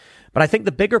 But I think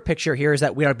the bigger picture here is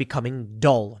that we are becoming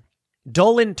dull.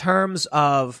 Dull in terms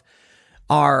of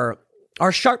our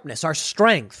sharpness, our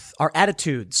strength, our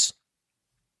attitudes.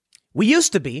 We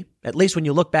used to be, at least when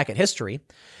you look back at history,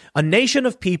 a nation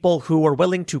of people who were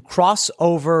willing to cross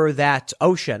over that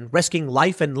ocean, risking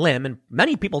life and limb, and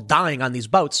many people dying on these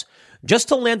boats, just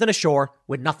to land on a shore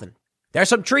with nothing. There's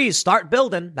some trees, start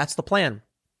building. That's the plan.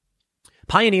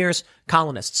 Pioneers,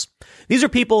 colonists. These are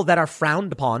people that are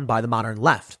frowned upon by the modern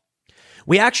left.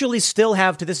 We actually still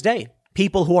have, to this day,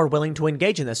 people who are willing to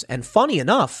engage in this. And funny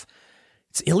enough,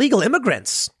 it's illegal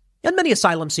immigrants and many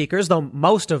asylum seekers, though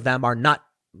most of them are not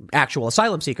actual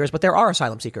asylum seekers, but there are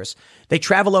asylum seekers. They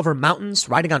travel over mountains,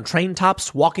 riding on train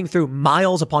tops, walking through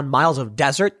miles upon miles of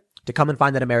desert to come and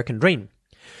find that American dream.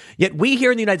 Yet we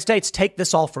here in the United States take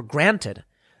this all for granted.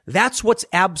 That's what's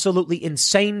absolutely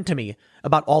insane to me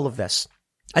about all of this.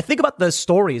 I think about the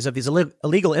stories of these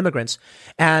illegal immigrants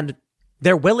and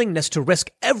their willingness to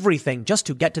risk everything just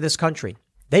to get to this country.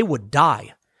 They would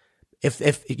die if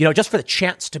just for the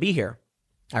chance to be here.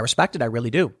 I respect it. I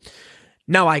really do.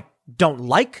 Now, I don't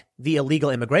like the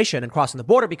illegal immigration and crossing the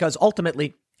border because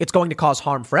ultimately it's going to cause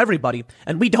harm for everybody.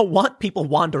 And we don't want people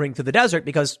wandering through the desert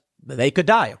because they could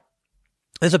die.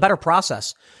 There's a better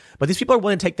process. But these people are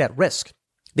willing to take that risk.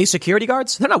 These security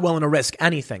guards, they're not willing to risk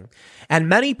anything. And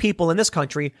many people in this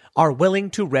country are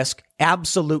willing to risk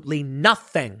absolutely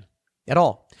nothing at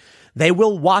all. They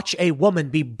will watch a woman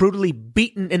be brutally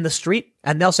beaten in the street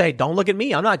and they'll say, don't look at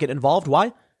me. I'm not getting involved.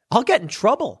 Why? I'll get in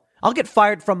trouble. I'll get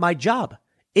fired from my job.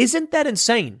 Isn't that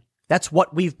insane? That's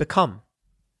what we've become.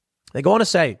 They go on to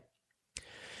say,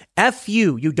 F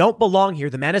you don't belong here.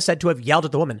 The man is said to have yelled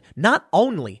at the woman. Not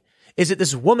only is it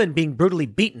this woman being brutally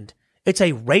beaten, it's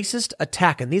a racist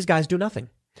attack, and these guys do nothing.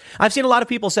 I've seen a lot of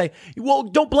people say, well,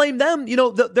 don't blame them.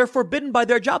 They're forbidden by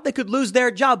their job. They could lose their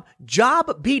job.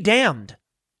 Job be damned.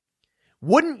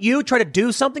 Wouldn't you try to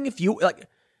do something if you,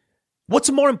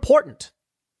 what's more important?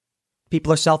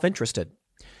 People are self-interested.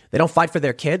 They don't fight for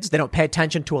their kids. They don't pay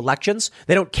attention to elections.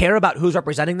 They don't care about who's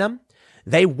representing them.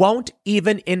 They won't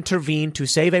even intervene to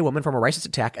save a woman from a racist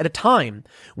attack at a time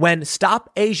when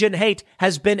Stop Asian Hate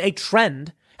has been a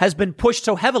trend, has been pushed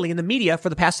so heavily in the media for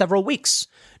the past several weeks.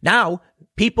 Now,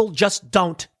 people just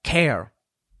don't care.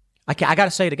 I got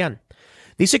to say it again.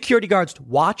 These security guards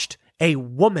watched a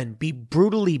woman be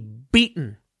brutally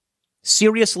beaten,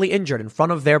 seriously injured in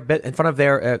front of their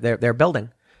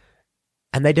building,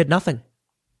 and they did nothing.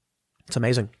 It's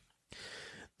amazing.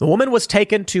 The woman was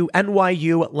taken to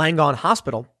NYU Langone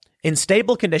Hospital in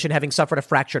stable condition, having suffered a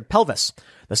fractured pelvis.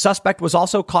 The suspect was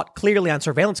also caught clearly on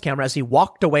surveillance camera as he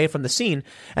walked away from the scene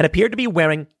and appeared to be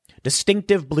wearing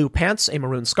distinctive blue pants, a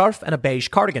maroon scarf, and a beige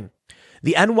cardigan.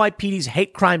 The NYPD's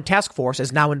hate crime task force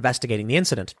is now investigating the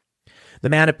incident. The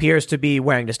man appears to be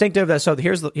wearing distinctive. So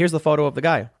here's the photo of the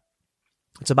guy.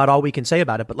 It's about all we can say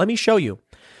about it. But let me show you.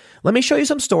 Let me show you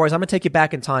some stories. I'm going to take you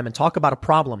back in time and talk about a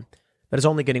problem that is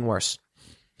only getting worse.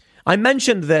 I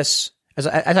mentioned this, as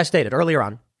I stated earlier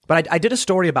on, but I did a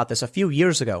story about this a few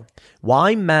years ago,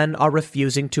 why men are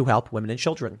refusing to help women and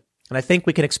children. And I think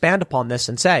we can expand upon this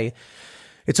and say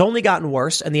it's only gotten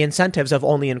worse and the incentives have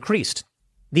only increased.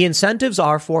 The incentives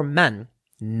are for men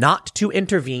not to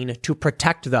intervene to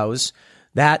protect those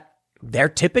that they're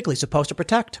typically supposed to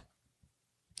protect.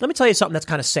 Let me tell you something that's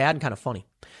kind of sad and kind of funny.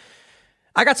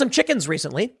 I got some chickens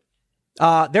recently.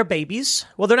 They're babies.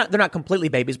 Well, they're not completely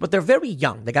babies, but they're very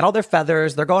young. They got all their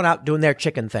feathers. They're going out doing their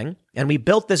chicken thing. And we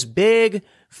built this big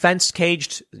fence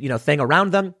caged, thing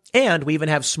around them. And we even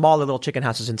have smaller little chicken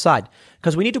houses inside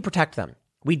because we need to protect them.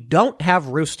 We don't have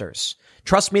roosters.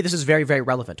 Trust me, this is very, very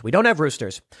relevant. We don't have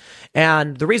roosters.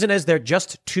 And the reason is they're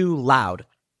just too loud.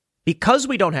 Because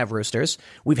we don't have roosters,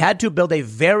 we've had to build a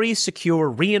very secure,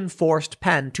 reinforced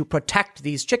pen to protect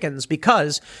these chickens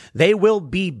because they'll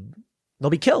be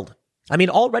killed. I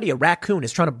mean, already a raccoon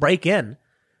is trying to break in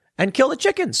and kill the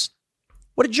chickens.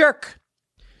 What a jerk.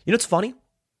 It's funny.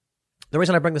 The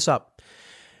reason I bring this up,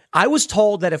 I was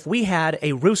told that if we had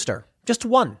a rooster, just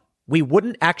one, we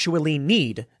wouldn't actually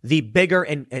need the bigger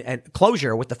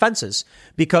enclosure with the fences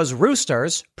because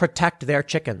roosters protect their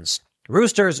chickens.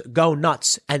 Roosters go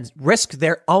nuts and risk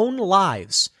their own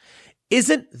lives.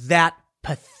 Isn't that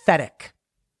pathetic?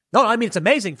 No, I mean, it's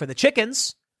amazing for the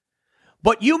chickens.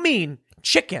 But you mean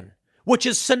chicken, which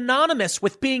is synonymous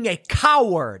with being a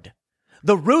coward.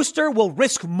 The rooster will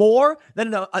risk more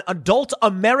than an adult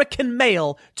American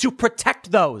male to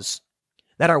protect those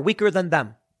that are weaker than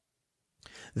them.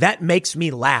 That makes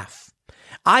me laugh.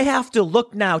 I have to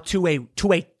look now to a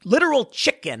literal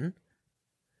chicken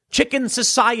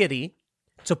society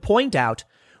to point out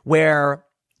where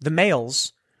the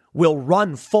males will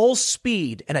run full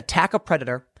speed and attack a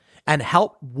predator and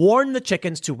help warn the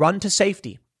chickens to run to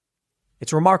safety.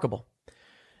 It's remarkable.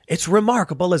 It's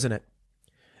remarkable, isn't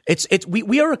it?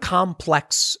 We are a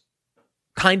complex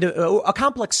a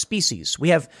complex species. We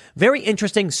have very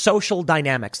interesting social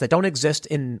dynamics that don't exist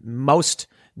in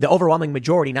the overwhelming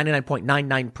majority,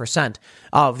 99.99%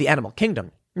 of the animal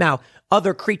kingdom. Now,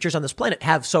 other creatures on this planet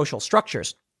have social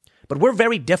structures, but we're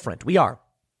very different. We are.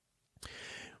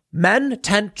 Men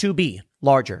tend to be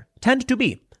larger, tend to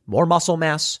be more muscle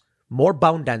mass, more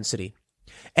bone density.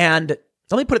 And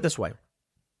let me put it this way.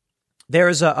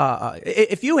 There's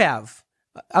if you have,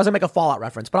 I was going to make a Fallout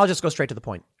reference, but I'll just go straight to the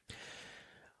point.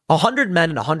 100 men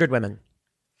and 100 women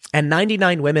and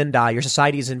 99 women die, your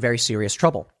society is in very serious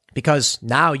trouble because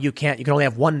now you can only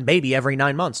have one baby every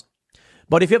 9 months.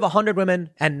 But if you have 100 women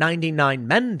and 99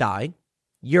 men die,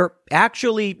 you're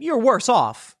worse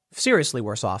off, seriously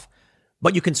worse off.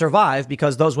 But you can survive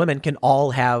because those women can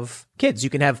all have kids. You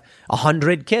can have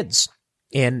 100 kids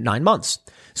in 9 months.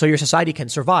 So your society can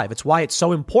survive. It's why it's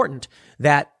so important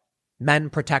that men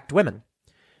protect women.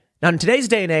 Now, in today's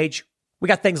day and age, we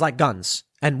got things like guns.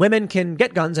 And women can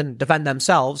get guns and defend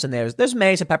themselves. And there's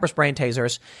mace and pepper spray and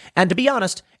tasers. And to be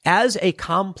honest, as a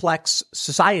complex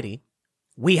society,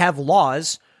 we have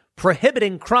laws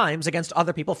prohibiting crimes against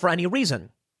other people for any reason.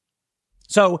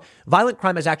 So violent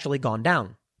crime has actually gone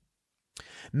down.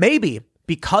 Maybe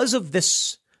because of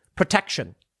this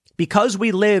protection, because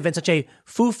we live in such a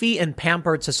foofy and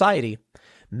pampered society,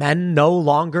 men no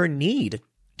longer need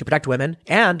to protect women.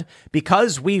 And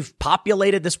because we've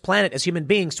populated this planet as human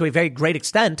beings to a very great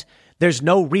extent, there's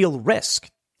no real risk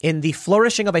in the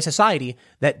flourishing of a society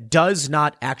that does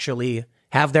not actually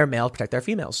have their males protect their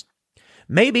females.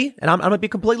 Maybe, and I'm going to be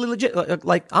completely legit,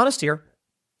 honest here,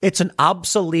 it's an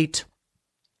obsolete,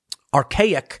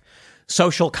 archaic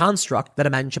social construct that a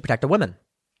man should protect a woman.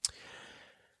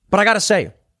 But I got to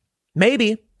say,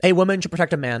 maybe a woman should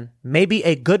protect a man. Maybe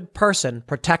a good person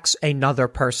protects another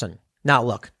person. Now,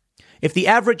 look, if the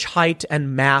average height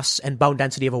and mass and bone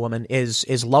density of a woman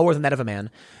is lower than that of a man,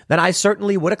 then I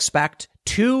certainly would expect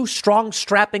 2 strong,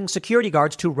 strapping security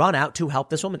guards to run out to help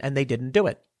this woman, and they didn't do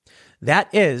it.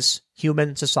 That is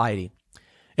human society.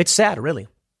 It's sad, really.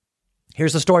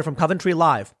 Here's the story from Coventry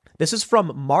Live. This is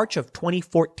from March of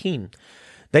 2014.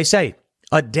 They say,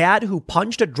 a dad who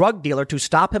punched a drug dealer to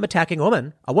stop him attacking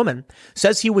a woman,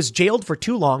 says he was jailed for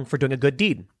too long for doing a good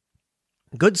deed.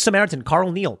 Good Samaritan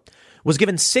Carl Neal was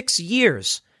given 6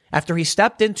 years after he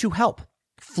stepped in to help,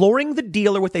 flooring the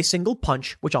dealer with a single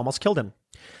punch, which almost killed him.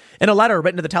 In a letter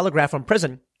written to the Telegraph from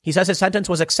prison, he says his sentence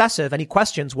was excessive and he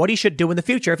questions what he should do in the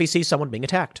future if he sees someone being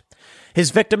attacked.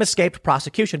 His victim escaped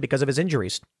prosecution because of his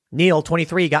injuries. Neal,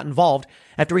 23, got involved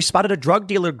after he spotted a drug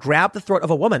dealer grab the throat of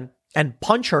a woman and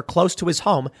punch her close to his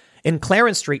home in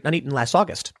Clarence Street, Nuneaton, last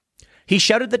August. He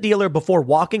shouted at the dealer before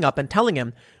walking up and telling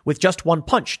him with just one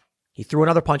punch. He threw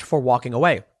another punch before walking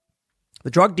away.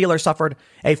 The drug dealer suffered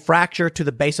a fracture to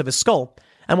the base of his skull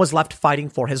and was left fighting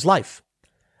for his life.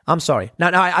 I'm sorry. Now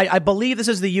I believe this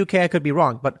is the UK. I could be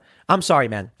wrong, but I'm sorry,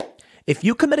 man. If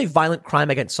you commit a violent crime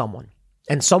against someone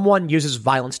and someone uses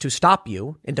violence to stop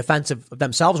you in defense of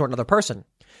themselves or another person,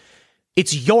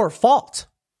 it's your fault.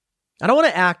 I don't want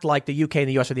to act like the UK and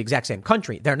the US are the exact same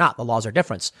country. They're not. The laws are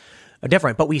different,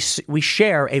 but we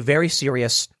share a very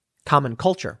serious common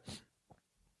culture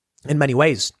in many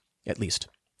ways, at least.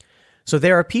 So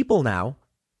there are people now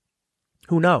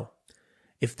who know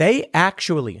if they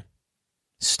actually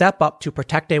step up to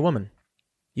protect a woman,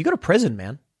 you go to prison,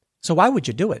 man. So why would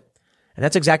you do it? And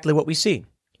that's exactly what we see.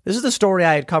 This is the story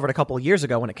I had covered a couple of years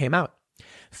ago when it came out.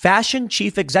 Fashion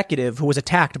chief executive who was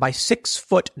attacked by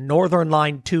 6-foot Northern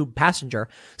Line tube passenger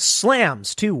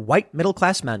slams 2 white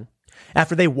middle-class men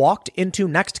after they walked into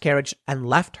next carriage and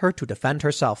left her to defend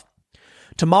herself.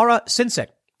 Tamara Sinsik,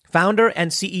 founder and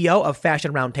CEO of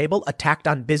Fashion Roundtable, attacked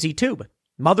on busy tube.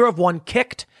 Mother of one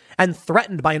kicked and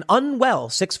threatened by an unwell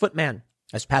 6-foot man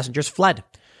as passengers fled.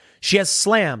 She has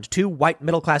slammed 2 white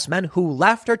middle-class men who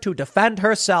left her to defend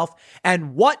herself.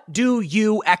 And what do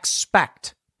you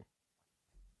expect?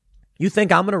 You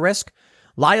think I'm going to risk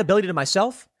liability to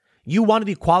myself? You wanted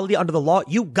equality under the law?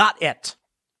 You got it.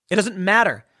 It doesn't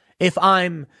matter if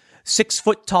I'm 6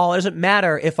 foot tall. It doesn't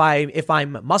matter if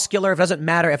I'm muscular. It doesn't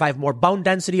matter if I have more bone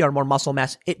density or more muscle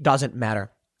mass. It doesn't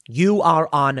matter. You are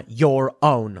on your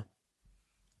own.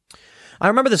 I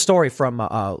remember the story from,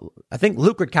 I think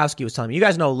Luke Rutkowski was telling me. You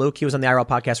guys know Luke. He was on the IRL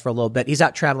podcast for a little bit. He's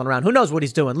out traveling around. Who knows what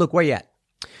he's doing? Luke, where you at?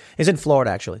 He's in Florida,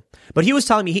 actually. But he was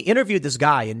telling me he interviewed this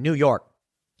guy in New York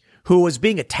who was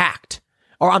being attacked.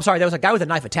 Or I'm sorry, there was a guy with a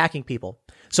knife attacking people.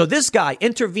 So this guy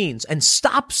intervenes and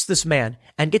stops this man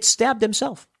and gets stabbed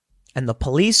himself. And the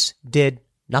police did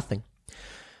nothing.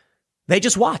 They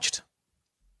just watched.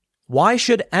 Why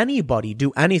should anybody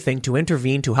do anything to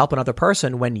intervene to help another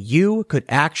person when you could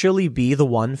actually be the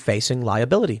one facing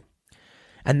liability?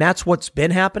 And that's what's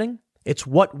been happening. It's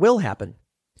what will happen.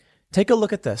 Take a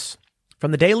look at this.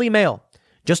 From the Daily Mail,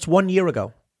 just 1 year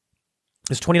ago.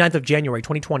 It's 29th of January,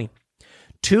 2020.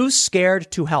 Too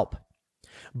scared to help.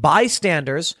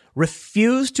 Bystanders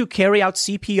refused to carry out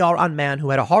CPR on man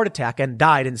who had a heart attack and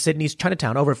died in Sydney's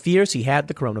Chinatown over fears he had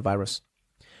the coronavirus.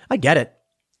 I get it.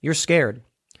 You're scared.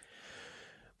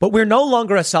 But we're no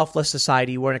longer a selfless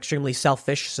society. We're an extremely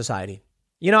selfish society.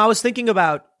 You know, I was thinking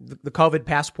about the COVID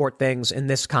passport things in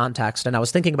this context, and I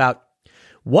was thinking about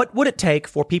what would it take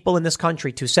for people in this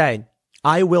country to say,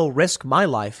 I will risk my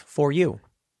life for you?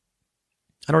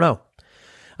 I don't know.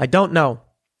 I don't know.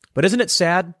 But isn't it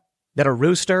sad that a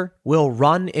rooster will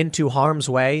run into harm's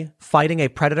way fighting a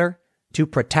predator to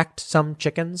protect some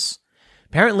chickens?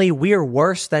 Apparently, we're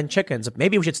worse than chickens.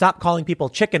 Maybe we should stop calling people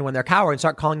chicken when they're coward and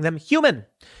start calling them human.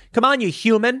 Come on, you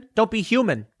human. Don't be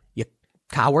human, you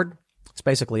coward. That's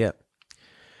basically it.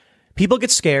 People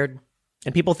get scared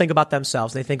and people think about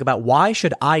themselves. They think about, why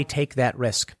should I take that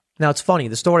risk? Now, it's funny.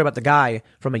 The story about the guy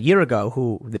from a year ago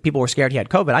who the people were scared he had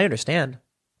COVID, I understand.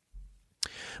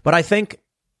 But I think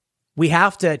we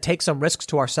have to take some risks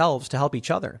to ourselves to help each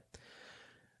other.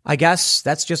 I guess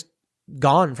that's just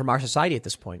gone from our society at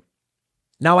this point.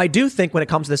 Now, I do think when it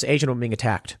comes to this Asian woman being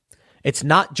attacked, it's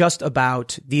not just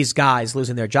about these guys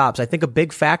losing their jobs. I think a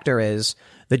big factor is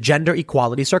the gender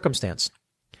equality circumstance.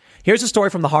 Here's a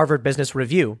story from the Harvard Business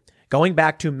Review going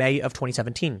back to May of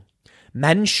 2017.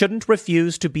 Men shouldn't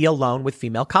refuse to be alone with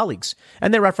female colleagues.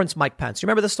 And they reference Mike Pence. You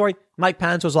remember this story? Mike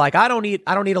Pence was like, I don't need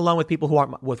alone with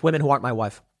people with women who aren't my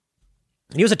wife.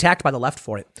 And he was attacked by the left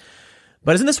for it.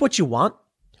 But isn't this what you want?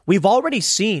 We've already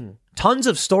seen tons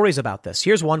of stories about this.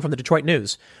 Here's one from the Detroit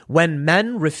News. When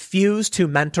men refuse to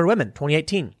mentor women,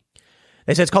 2018.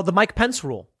 They say it's called the Mike Pence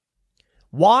rule.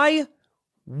 Why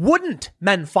wouldn't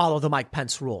men follow the Mike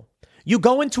Pence rule? You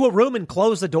go into a room and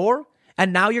close the door,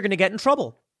 and now you're going to get in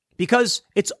trouble because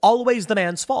it's always the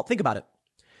man's fault. Think about it.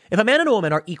 If a man and a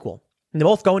woman are equal and they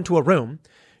both go into a room,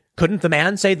 couldn't the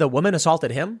man say the woman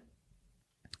assaulted him?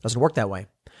 Doesn't work that way.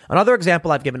 Another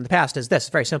example I've given in the past is this.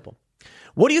 Very simple.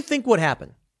 What do you think would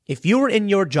happen if you were in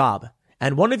your job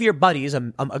and one of your buddies,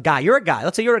 a guy, you're a guy.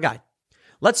 Let's say you're a guy.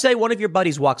 Let's say one of your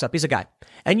buddies walks up. He's a guy.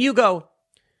 And you go,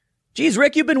 geez,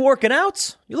 Rick, you've been working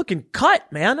out. You're looking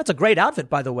cut, man. That's a great outfit,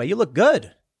 by the way. You look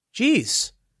good.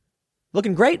 Geez.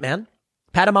 Looking great, man.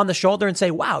 Pat him on the shoulder and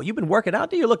say, wow, you've been working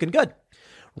out. You're looking good.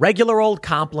 Regular old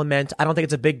compliment. I don't think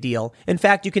it's a big deal. In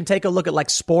fact, you can take a look at like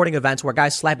sporting events where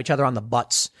guys slap each other on the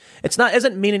butts.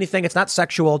 Doesn't mean anything. It's not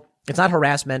sexual. It's not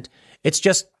harassment. It's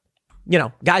just,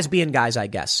 guys being guys, I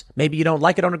guess. Maybe you don't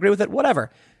like it, don't agree with it, whatever.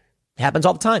 It happens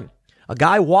all the time. A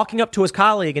guy walking up to his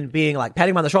colleague and being like,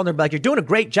 patting him on the shoulder and be like, you're doing a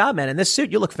great job, man. In this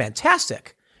suit, you look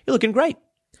fantastic. You're looking great.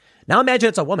 Now imagine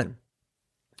it's a woman.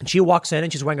 And she walks in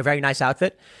and she's wearing a very nice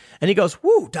outfit. And he goes,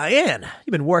 woo, Diane,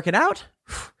 you've been working out?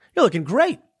 You're looking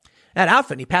great. That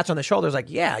outfit, and he pats her on the shoulders like,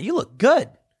 yeah, you look good.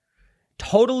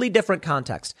 Totally different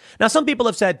context. Now, some people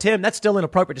have said, Tim, that's still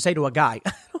inappropriate to say to a guy.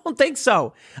 I don't think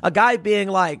so. A guy being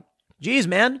like, geez,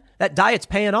 man, that diet's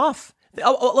paying off.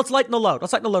 Let's lighten the load.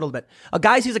 Let's lighten the load a little bit. A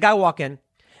guy sees a guy walk in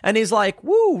and he's like,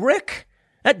 woo, Rick,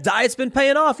 that diet's been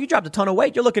paying off. You dropped a ton of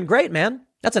weight. You're looking great, man.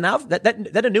 That's an outfit.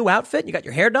 That a new outfit? You got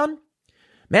your hair done?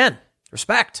 Man,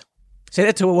 respect. Say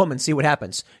that to a woman, see what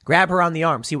happens. Grab her on the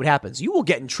arm, see what happens. You will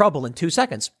get in trouble in 2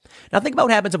 seconds. Now think about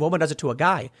what happens if a woman does it to a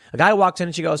guy. A guy walks in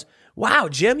and she goes, wow,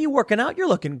 Jim, you working out? You're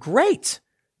looking great.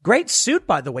 Great suit,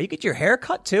 by the way. You get your hair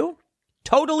cut too?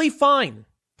 Totally fine.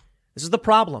 This is the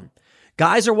problem.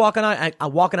 Guys are walking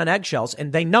on eggshells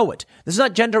and they know it. This is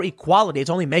not gender equality. It's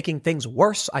only making things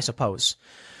worse, I suppose.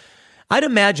 I'd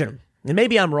imagine, and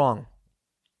maybe I'm wrong,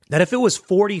 that if it was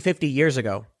 40, 50 years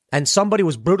ago, and somebody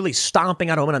was brutally stomping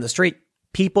at a woman on the street,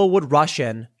 people would rush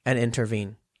in and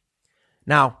intervene.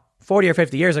 Now, 40 or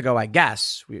 50 years ago, I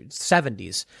guess,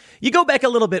 70s. You go back a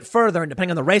little bit further, and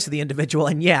depending on the race of the individual,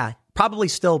 and yeah, probably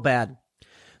still bad.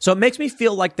 So it makes me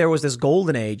feel like there was this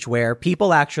golden age where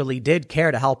people actually did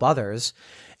care to help others,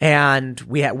 and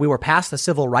we were past the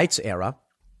civil rights era.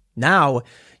 Now,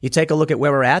 you take a look at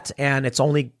where we're at, and it's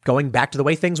only going back to the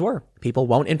way things were. People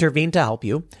won't intervene to help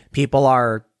you. People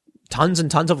are tons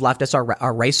and tons of leftists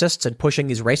are racists and pushing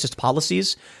these racist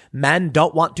policies. Men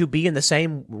don't want to be in the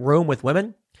same room with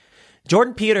women.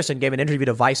 Jordan Peterson gave an interview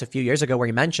to Vice a few years ago where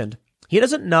he mentioned he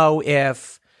doesn't know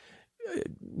if,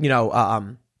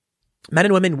 men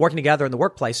and women working together in the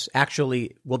workplace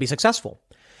actually will be successful.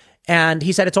 And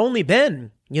he said it's only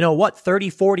been, 30,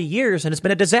 40 years, and it's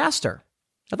been a disaster.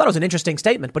 I thought it was an interesting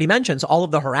statement, but he mentions all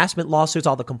of the harassment lawsuits,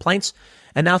 all the complaints,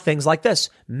 and now things like this.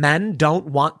 Men don't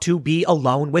want to be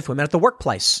alone with women at the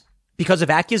workplace because of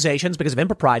accusations, because of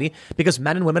impropriety, because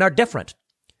men and women are different.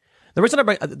 The reason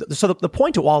the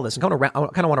point to all this, I kind of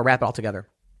want to wrap it all together.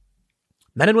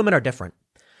 Men and women are different.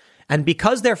 And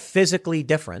because they're physically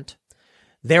different,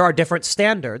 there are different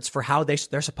standards for how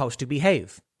they're supposed to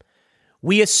behave.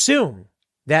 We assume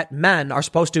that men are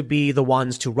supposed to be the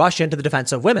ones to rush into the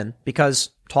defense of women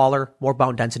because taller, more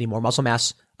bone density, more muscle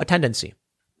mass, a tendency.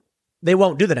 They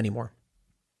won't do that anymore.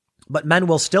 But men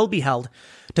will still be held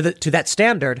to that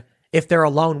standard if they're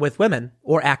alone with women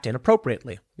or act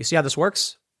inappropriately. You see how this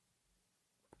works?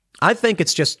 I think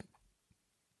it's just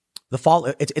the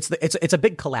fall. It's a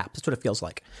big collapse. That's what it feels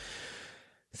like.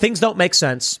 Things don't make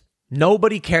sense.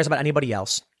 Nobody cares about anybody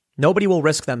else. Nobody will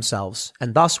risk themselves.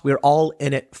 And thus, we're all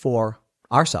in it for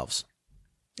ourselves.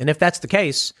 And if that's the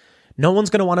case, no one's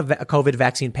going to want a COVID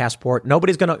vaccine passport.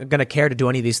 Nobody's going to care to do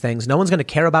any of these things. No one's going to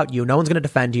care about you. No one's going to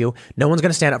defend you. No one's going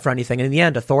to stand up for anything. And in the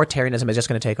end, authoritarianism is just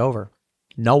going to take over.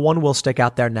 No one will stick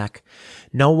out their neck.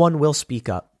 No one will speak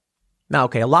up. Now,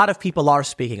 okay, a lot of people are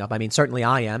speaking up. I mean, certainly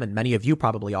I am, and many of you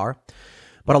probably are.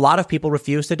 But a lot of people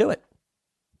refuse to do it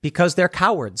because they're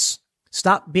cowards.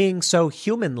 Stop being so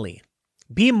humanly.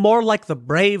 Be more like the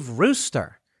brave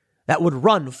rooster that would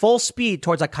run full speed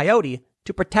towards a coyote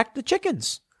to protect the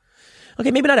chickens.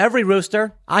 Okay, maybe not every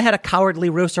rooster. I had a cowardly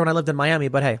rooster when I lived in Miami,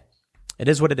 but hey, it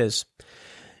is what it is.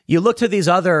 You look to these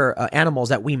other animals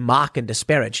that we mock and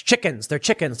disparage. Chickens,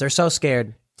 they're so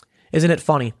scared. Isn't it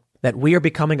funny that we are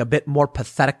becoming a bit more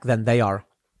pathetic than they are?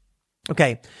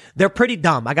 Okay, they're pretty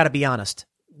dumb, I gotta be honest.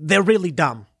 They're really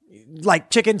dumb. Like,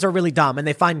 chickens are really dumb, and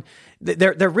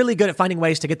they're really good at finding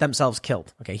ways to get themselves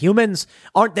killed. Okay, humans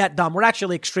aren't that dumb. We're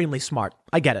actually extremely smart.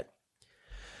 I get it.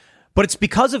 But it's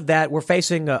because of that we're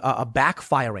facing a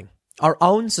backfiring. Our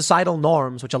own societal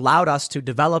norms, which allowed us to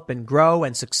develop and grow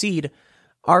and succeed,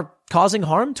 are causing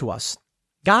harm to us.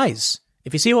 Guys,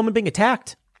 if you see a woman being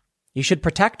attacked, you should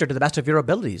protect her to the best of your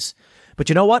abilities. But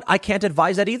you know what? I can't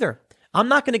advise that either. I'm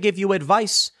not going to give you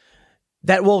advice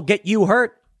that will get you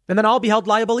hurt, and then I'll be held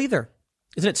liable either.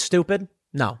 Isn't it stupid?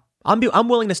 No. I'm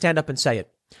willing to stand up and say it.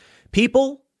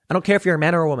 People, I don't care if you're a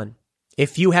man or a woman,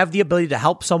 if you have the ability to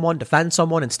help someone, defend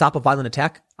someone, and stop a violent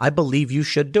attack, I believe you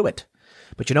should do it.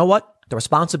 But you know what? The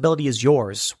responsibility is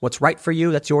yours. What's right for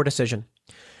you, that's your decision.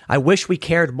 I wish we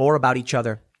cared more about each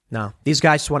other. No, these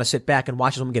guys just want to sit back and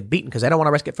watch them get beaten because they don't want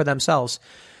to risk it for themselves.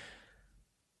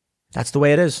 That's the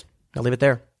way it is. I'll leave it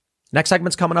there. Next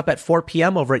segment's coming up at 4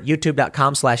 p.m. over at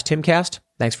youtube.com/Timcast.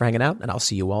 Thanks for hanging out, and I'll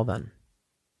see you all then.